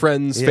for your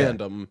friend's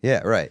fandom.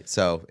 Yeah, right.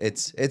 So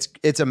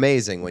it's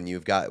amazing when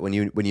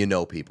you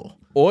know people.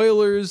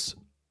 Oilers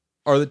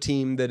are the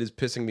team that is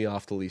pissing me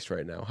off the least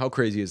right now. How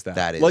crazy is that?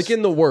 That is. Like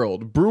in the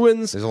world.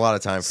 Bruins. There's a lot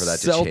of time for that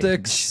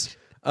Celtics, to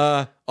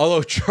change.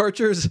 Although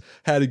Chargers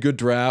had a good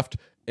draft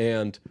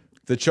and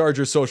the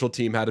Chargers social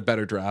team had a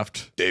better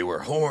draft. They were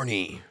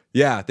horny.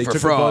 Yeah, they for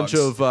took frogs.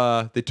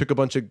 a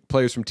bunch of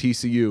players from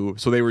TCU,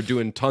 so they were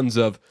doing tons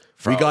of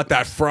we got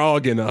that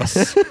frog in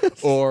us,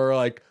 or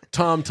like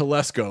Tom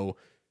Telesco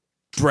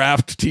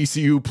draft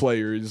TCU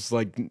players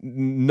like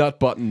nut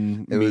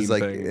button. It was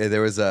like thing.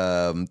 there was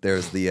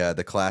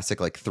the classic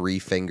like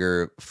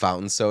 3-finger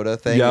fountain soda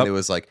thing, Yep. and it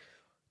was like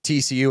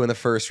TCU in the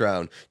first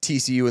round,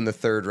 TCU in the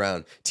third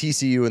round,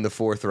 TCU in the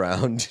fourth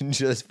round, and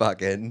just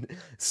fucking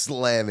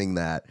slamming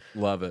that.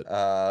 Love it.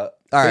 All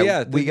right,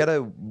 yeah, we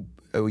gotta.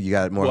 Oh, you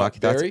got more hockey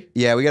thoughts? Barry?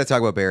 Yeah, we got to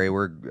talk about Barry.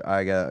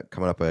 I got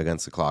coming up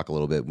against the clock a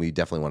little bit. We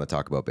definitely want to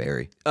talk about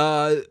Barry.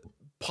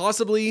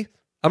 Possibly.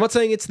 I'm not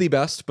saying it's the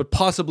best, but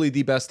possibly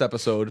the best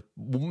episode.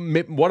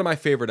 One of my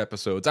favorite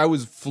episodes. I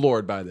was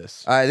floored by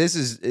this. This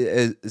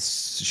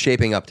is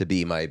shaping up to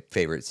be my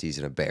favorite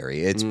season of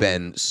Barry. It's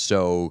been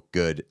so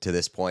good to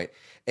this point.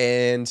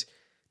 And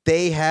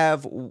they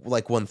have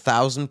like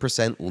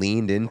 1000%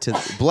 leaned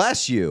into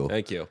bless you.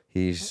 Thank you.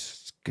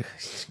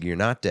 You're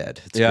not dead.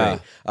 It's Yeah.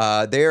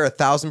 great. They are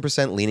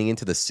 1000% leaning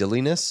into the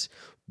silliness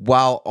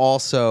while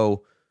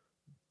also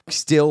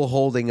still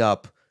holding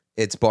up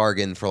its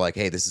bargain for like,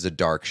 hey, this is a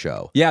dark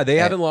show. Yeah, they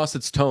haven't lost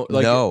its tone.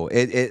 Like, no,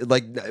 it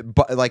like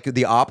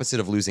the opposite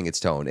of losing its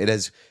tone. It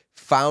has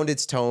found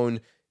its tone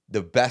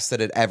the best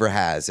that it ever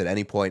has at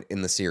any point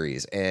in the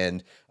series.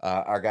 And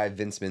our guy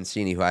Vince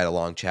Mancini, who I had a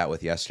long chat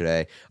with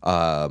yesterday,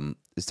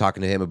 is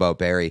talking to him about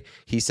Barry.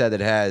 He said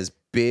that it has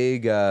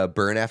big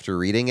burn after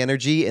reading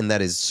energy, and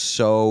that is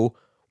so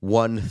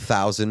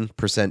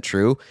 1000%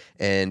 true.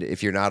 And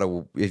if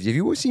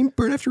you've seen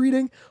Burn After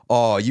Reading,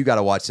 oh, you got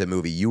to watch that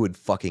movie. You would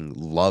fucking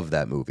love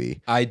that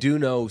movie. I do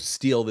know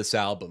 "Steal This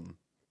Album"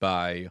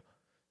 by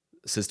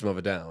System of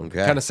a Down.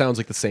 Okay. Kind of sounds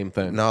like the same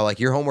thing. No, like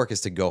your homework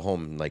is to go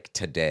home like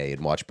today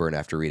and watch Burn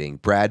After Reading.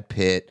 Brad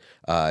Pitt,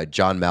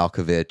 John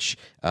Malkovich,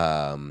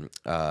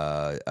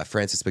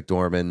 Frances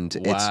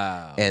McDormand.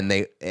 Wow. And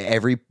they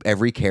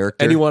every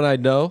character, Anyone I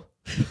know?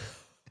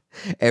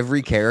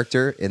 every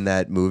character in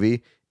that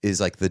movie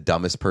is like the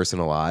dumbest person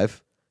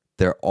alive.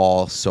 They're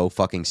all so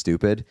fucking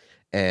stupid,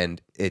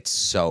 and it's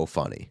so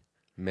funny.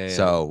 Man.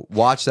 So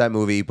watch that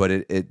movie,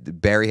 but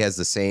Barry has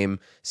the same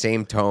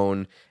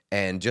tone,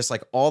 and just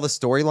like all the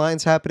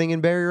storylines happening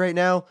in Barry right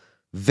now,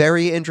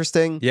 very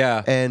interesting.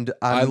 Yeah. And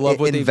I love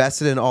what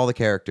invested in all the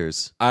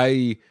characters.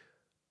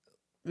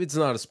 It's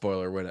not a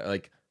spoiler when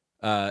like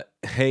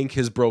Hank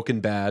has broken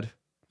bad,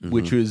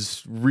 which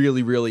was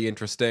really, really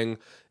interesting.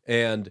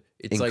 And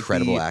it's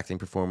incredible like acting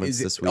performance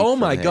this week. Oh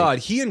my Hank. God.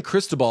 He and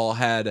Cristobal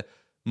had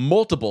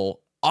multiple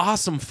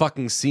awesome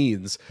fucking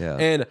scenes. Yeah.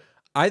 And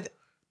I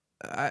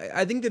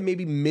think that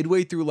maybe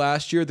midway through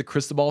last year, the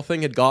Cristobal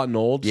thing had gotten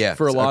old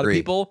for a lot of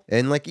people.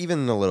 And like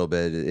even a little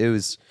bit, it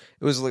was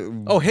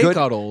like, Hank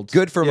got old.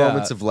 Good for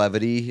moments of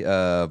levity,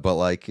 but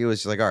like it was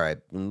just like, all right,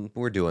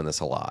 we're doing this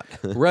a lot.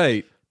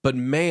 Right. But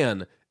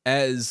man,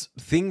 as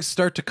things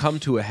start to come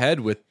to a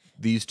head with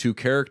these two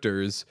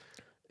characters,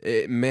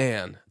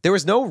 man, there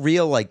was no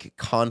real like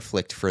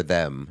conflict for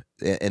them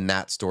in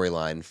that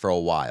storyline for a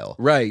while.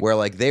 Right. Where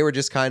like they were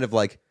just kind of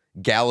like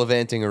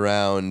gallivanting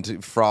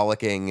around,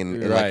 frolicking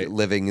and like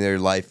living their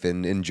life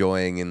and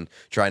enjoying and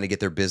trying to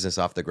get their business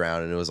off the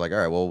ground. And it was like, all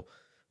right, well,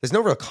 there's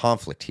no real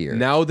conflict here.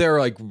 Now they're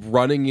like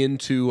running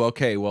into,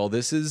 okay, well,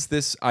 this is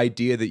this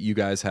idea that you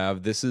guys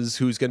have. This is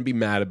who's going to be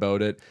mad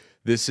about it.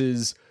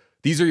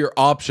 These are your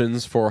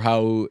options for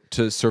how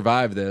to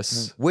survive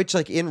this. Which,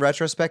 like, in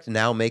retrospect,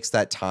 now makes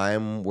that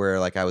time where,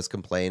 like, I was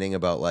complaining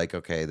about, like,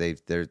 okay,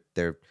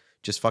 they're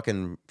just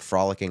fucking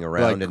frolicking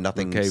around Like, and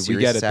nothing okay, serious we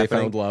get is it. happening.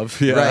 They found love.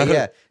 Yeah. Right,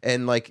 yeah.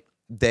 And, like,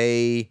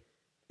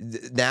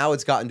 now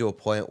it's gotten to a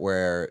point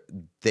where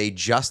they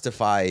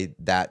justify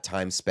that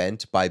time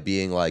spent by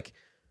being like,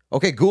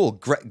 okay, cool.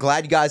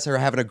 Glad you guys are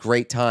having a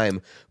great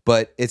time,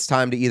 but it's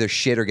time to either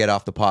shit or get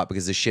off the pot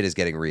because this shit is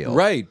getting real.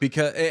 Right.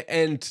 Because,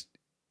 and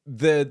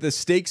the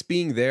stakes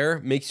being there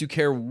makes you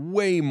care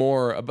way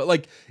more about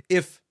like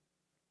if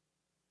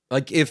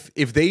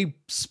they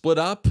split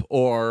up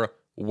or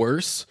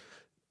worse,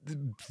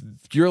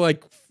 you're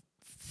like,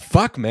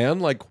 fuck, man,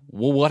 like,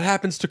 well, what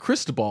happens to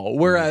Cristobal?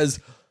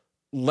 Whereas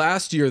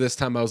last year this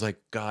time I was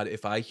like, God,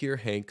 if I hear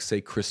Hank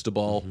say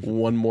Cristobal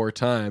one more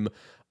time,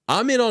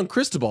 I'm in on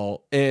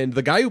Cristobal, and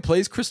the guy who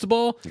plays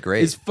Cristobal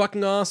is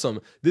fucking awesome.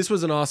 This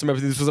was an awesome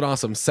episode. This was an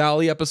awesome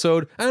Sally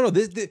episode. I don't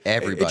know.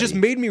 Everybody. It just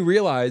made me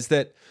realize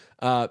that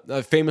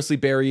Famously,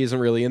 Barry isn't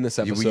really in this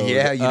episode.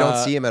 Yeah, you don't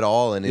see him at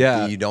all, and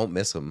yeah. you don't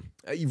miss him.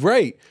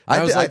 Right.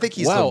 I think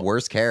he's the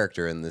worst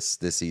character in this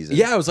season.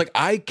 Yeah, I was like,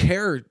 I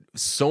care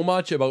so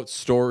much about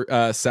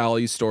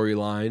Sally's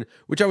storyline,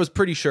 which I was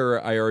pretty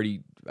sure I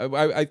already,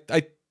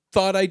 I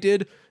thought I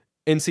did.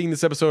 And seeing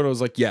this episode, I was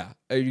like, yeah,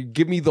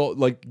 give me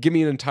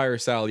an entire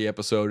Sally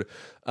episode.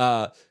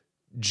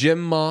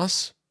 Jim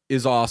Moss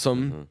is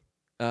awesome.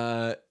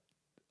 A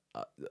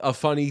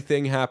funny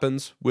thing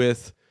happens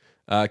with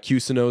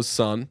Cusino's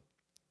son,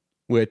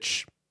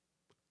 which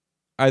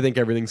I think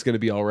everything's going to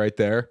be all right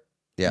there.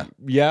 Yeah.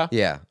 Yeah.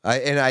 Yeah.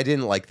 I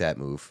didn't like that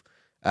move.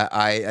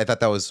 I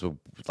thought that was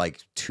like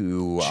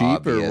too cheap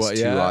obvious, or what?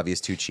 Yeah. too obvious,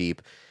 too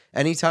cheap.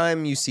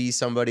 Anytime you see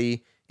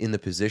somebody in the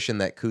position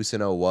that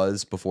Cusino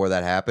was before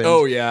that happened,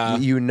 oh yeah,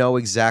 you know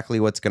exactly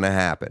what's going to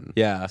happen.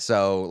 Yeah.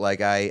 So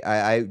like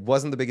I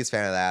wasn't the biggest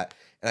fan of that,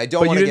 and I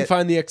don't. But you didn't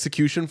find the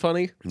execution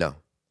funny? No.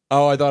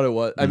 Oh, I thought it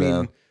was. I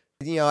mean,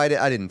 you know, I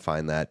didn't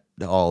find that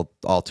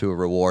all too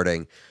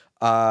rewarding.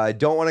 I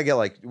don't want to get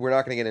we're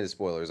not going to get into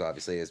spoilers,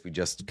 obviously, as we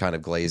just kind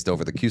of glazed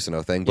over the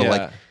Cusino thing. But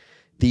like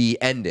the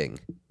ending,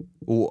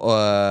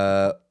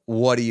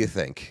 what do you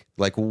think?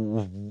 Like,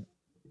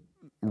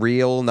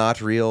 real, not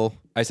real?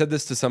 I said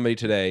this to somebody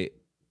today.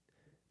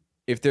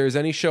 If there's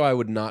any show I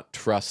would not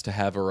trust to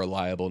have a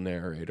reliable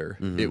narrator,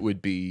 it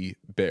would be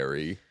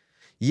Barry.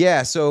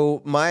 Yeah,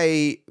 so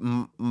my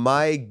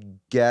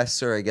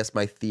guess, or I guess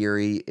my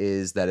theory,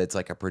 is that it's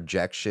like a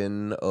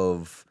projection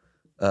of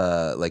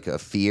like a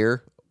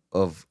fear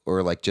of,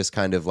 or like just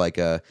kind of like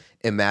a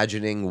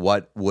imagining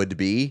what would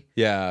be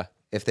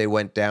if they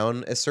went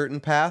down a certain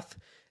path.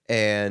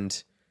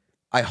 And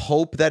I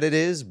hope that it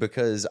is,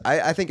 because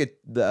I think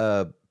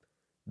the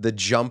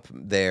jump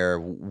there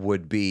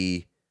would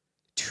be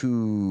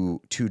too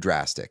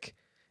drastic,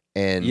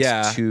 and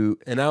and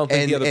I don't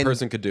think the other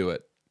person could do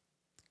it.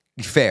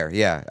 Fair,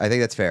 yeah, I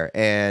think that's fair,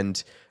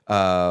 and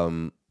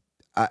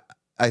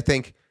I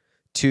think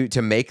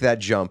to make that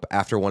jump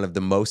after one of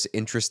the most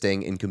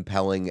interesting and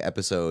compelling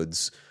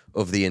episodes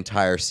of the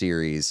entire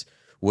series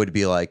would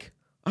be like,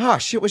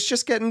 shit was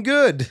just getting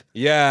good.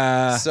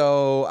 Yeah.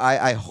 So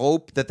I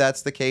hope that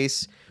that's the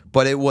case.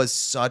 But it was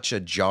such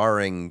a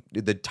jarring.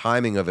 The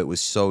timing of it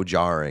was so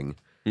jarring,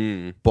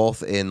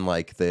 both in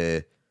like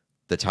the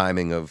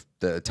timing of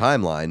the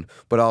timeline,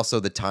 but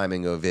also the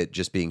timing of it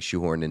just being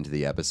shoehorned into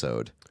the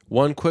episode.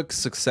 One quick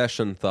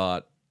Succession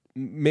thought,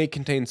 may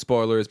contain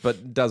spoilers,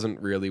 but doesn't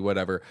really.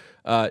 Whatever.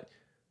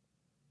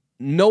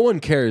 No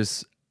one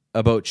cares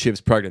about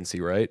Shiv's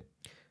pregnancy, right?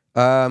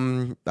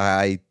 I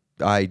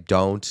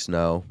don't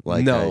know.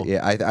 Like, no.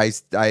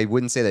 I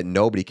wouldn't say that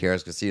nobody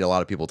cares, because I see a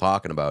lot of people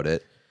talking about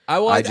it.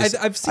 I've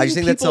seen I just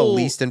think that's the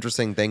least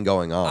interesting thing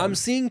going on. I'm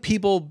seeing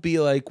people be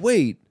like,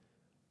 wait,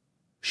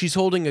 she's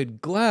holding a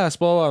glass,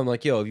 blah, blah. I'm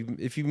like, yo,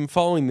 if you've been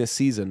following this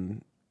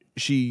season,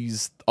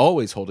 she's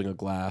always holding a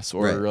glass,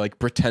 or like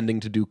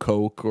pretending to do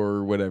coke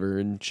or whatever.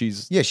 And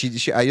she's... Yeah,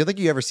 she I don't think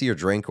you ever see her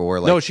drink,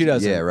 or like... No, she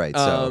doesn't. Yeah, right.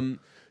 So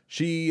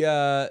she...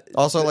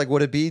 also, like,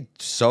 would it be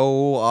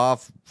so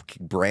off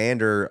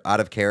brand or out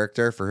of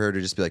character for her to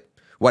just be like,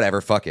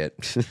 whatever, fuck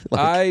it?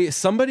 I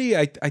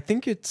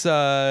think it's...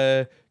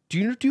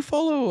 Do you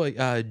follow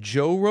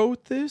Joe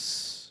Wrote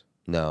This?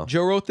 No.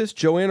 Joe Wrote This?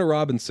 Joanna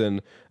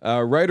Robinson,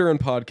 writer and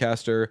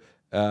podcaster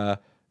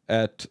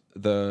at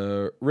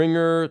The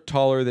Ringer,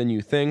 Taller Than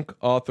You Think,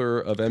 author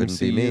of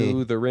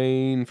MCU, The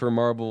Rain for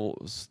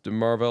Marvel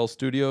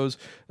Studios.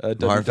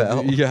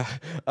 Marvel? Yeah.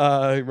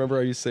 Remember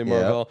I used to say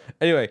Marvel. Yeah.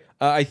 Anyway,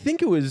 I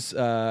think it was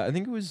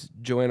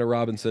Joanna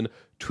Robinson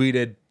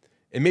tweeted,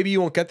 and maybe you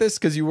won't get this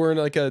because you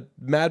weren't like a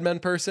Mad Men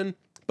person,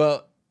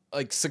 but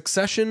like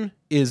Succession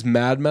is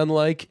Mad Men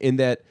like, in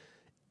that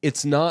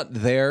it's not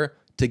there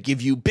to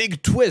give you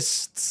big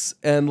twists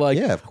and like,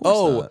 of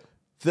course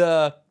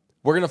not.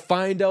 We're gonna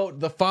find out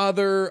the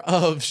father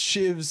of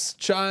Shiv's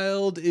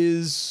child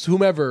is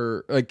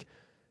whomever. Like,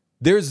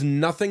 there's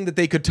nothing that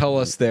they could tell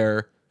us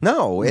there.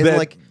 No, and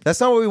like that's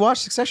not what we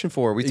watched Succession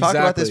for. We talked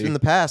about this in the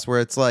past,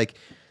 where it's like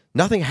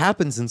nothing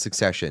happens in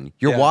Succession.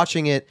 You're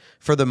watching it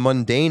for the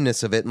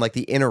mundaneness of it and like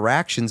the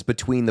interactions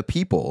between the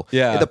people.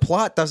 Yeah. The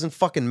plot doesn't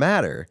fucking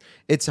matter.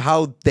 It's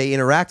how they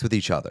interact with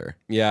each other.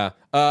 Yeah.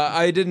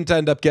 I didn't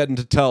end up getting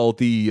to tell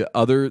the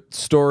other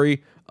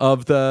story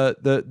of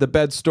the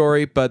bed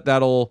story, but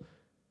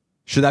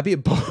should that be a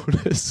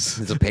bonus?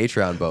 It's a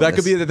Patreon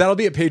bonus. That'll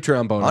be a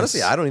Patreon bonus.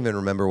 Honestly, I don't even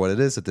remember what it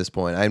is at this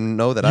point. I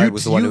know that I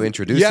was the one who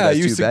introduced it as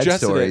two bed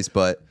stories,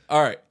 but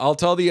all right, I'll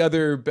tell the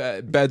other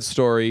bed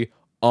story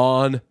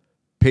on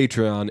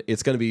Patreon.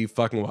 It's going to be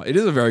fucking wild. It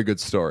is a very good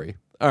story.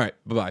 All right,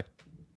 bye-bye.